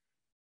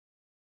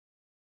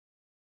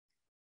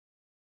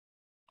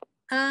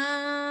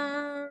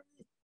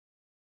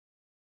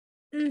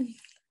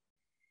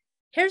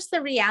 Here's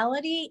the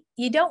reality.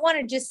 You don't want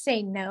to just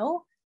say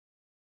no.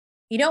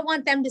 You don't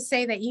want them to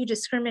say that you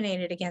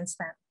discriminated against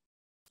them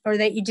or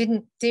that you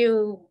didn't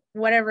do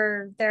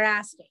whatever they're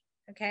asking,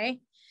 okay?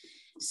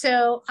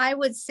 So I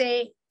would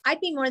say, I'd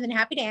be more than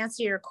happy to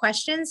answer your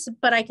questions,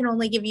 but I can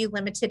only give you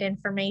limited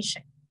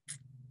information.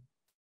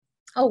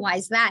 Oh, why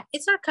is that?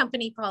 It's our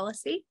company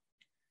policy.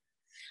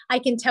 I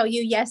can tell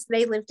you, yes,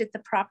 they lived at the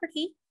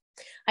property.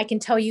 I can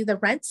tell you the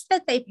rents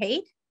that they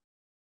paid.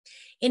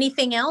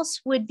 Anything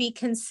else would be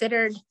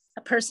considered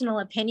a personal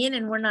opinion,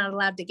 and we're not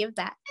allowed to give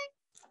that.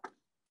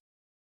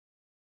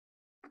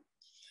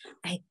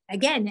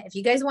 Again, if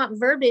you guys want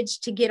verbiage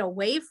to get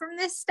away from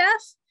this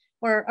stuff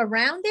or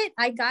around it,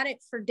 I got it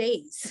for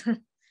days.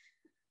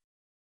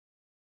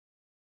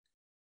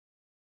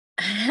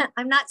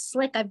 I'm not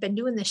slick. I've been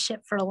doing this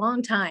shit for a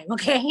long time,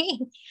 okay?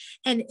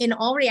 And in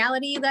all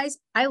reality, you guys,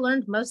 I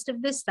learned most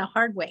of this the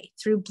hard way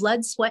through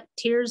blood, sweat,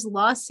 tears,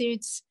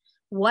 lawsuits,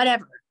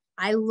 whatever.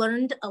 I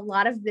learned a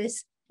lot of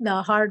this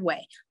the hard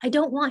way. I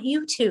don't want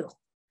you to.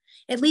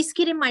 At least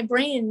get in my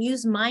brain and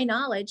use my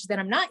knowledge that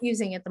I'm not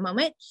using at the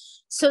moment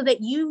so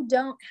that you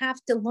don't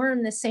have to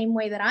learn the same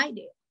way that I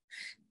do.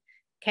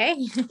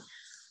 Okay?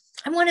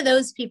 I'm one of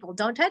those people.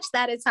 Don't touch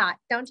that, it's hot.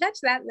 Don't touch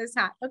that, it's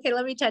hot. Okay,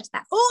 let me touch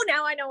that. Oh,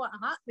 now I know what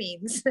hot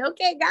means.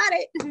 Okay, got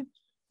it.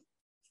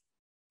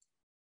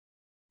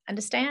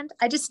 Understand?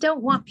 I just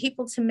don't want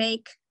people to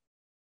make,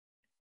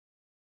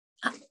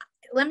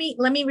 let me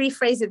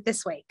rephrase it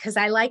this way, because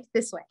I like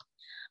this way.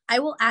 I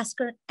will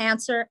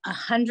answer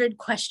 100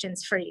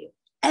 questions for you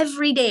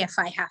every day if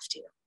I have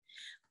to,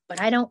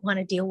 but I don't want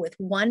to deal with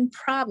one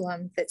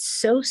problem that's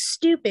so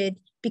stupid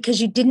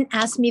because you didn't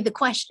ask me the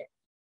question.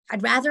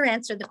 I'd rather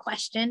answer the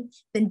question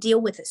than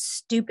deal with a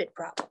stupid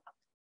problem.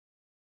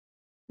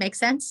 Make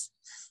sense?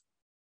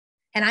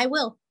 And I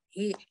will.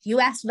 You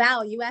ask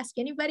Val, you ask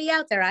anybody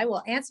out there, I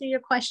will answer your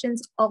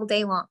questions all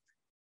day long.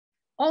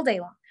 All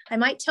day long. I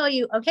might tell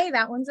you, okay,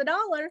 that one's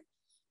 $1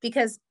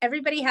 because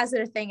everybody has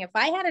their thing. If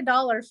I had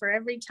 $1 for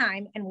every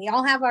time and we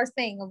all have our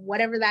thing of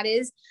whatever that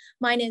is,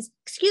 mine is,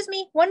 excuse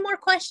me, one more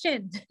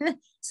question.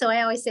 So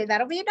I always say,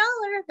 that'll be $1.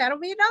 That'll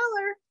be $1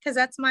 because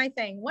that's my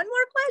thing. One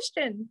more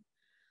question.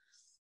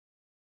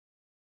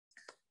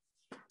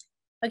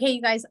 Okay,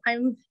 you guys,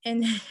 I'm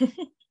in.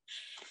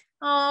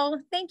 Oh,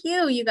 thank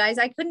you, you guys.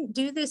 I couldn't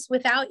do this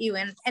without you.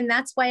 And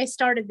that's why I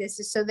started this,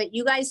 is so that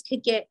you guys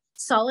could get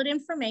solid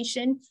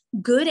information,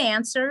 good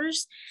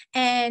answers,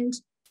 and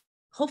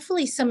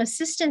hopefully some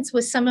assistance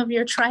with some of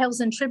your trials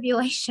and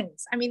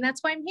tribulations. I mean,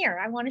 that's why I'm here.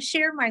 I want to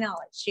share my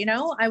knowledge, you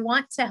know, I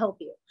want to help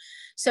you.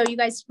 So you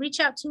guys reach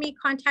out to me,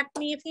 contact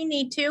me if you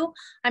need to.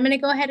 I'm going to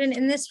go ahead and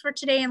end this for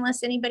today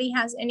unless anybody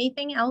has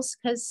anything else,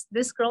 because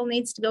this girl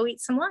needs to go eat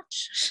some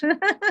lunch.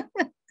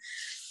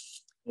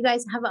 You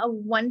guys have a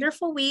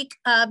wonderful week.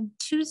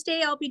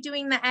 Tuesday, I'll be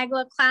doing the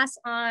AGLA class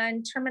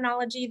on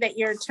terminology that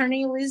your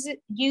attorney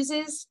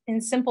uses in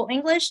simple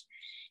English,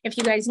 if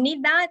you guys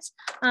need that.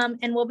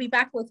 And we'll be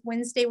back with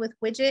Wednesday with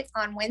Widget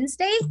on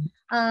Wednesday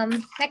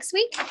next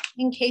week,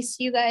 in case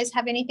you guys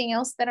have anything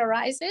else that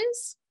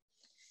arises.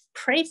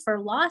 Pray for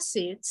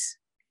lawsuits.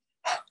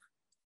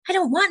 I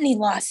don't want any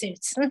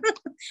lawsuits.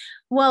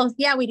 Well,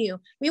 yeah, we do.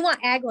 We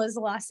want AGLA's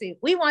lawsuit.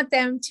 We want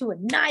them to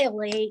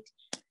annihilate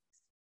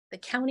the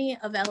County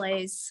of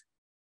LA's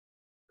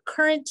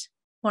current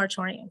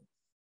moratorium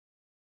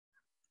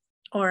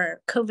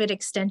or COVID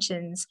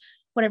extensions,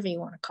 whatever you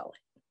want to call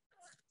it.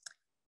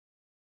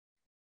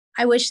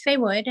 I wish they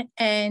would,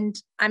 and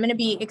I'm going to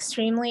be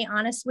extremely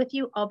honest with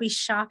you. I'll be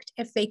shocked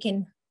if they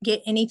can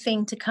get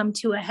anything to come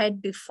to a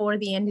head before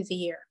the end of the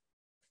year.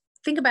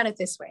 Think about it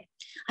this way.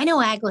 I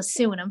know AGLA's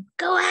suing them.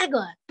 Go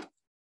AGLA.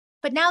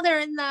 But now they're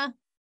in the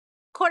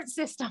court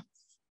system,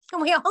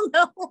 and we all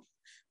know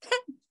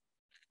that.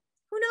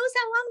 Who knows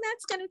how long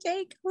that's going to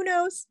take? Who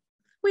knows?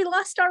 We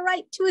lost our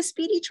right to a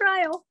speedy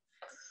trial.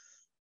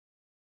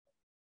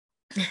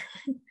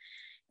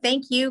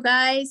 Thank you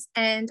guys.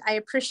 And I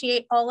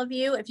appreciate all of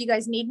you. If you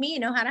guys need me, you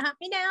know how to hunt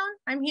me down.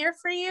 I'm here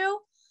for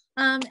you.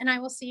 And I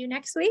will see you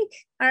next week.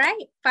 All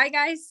right. Bye,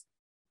 guys.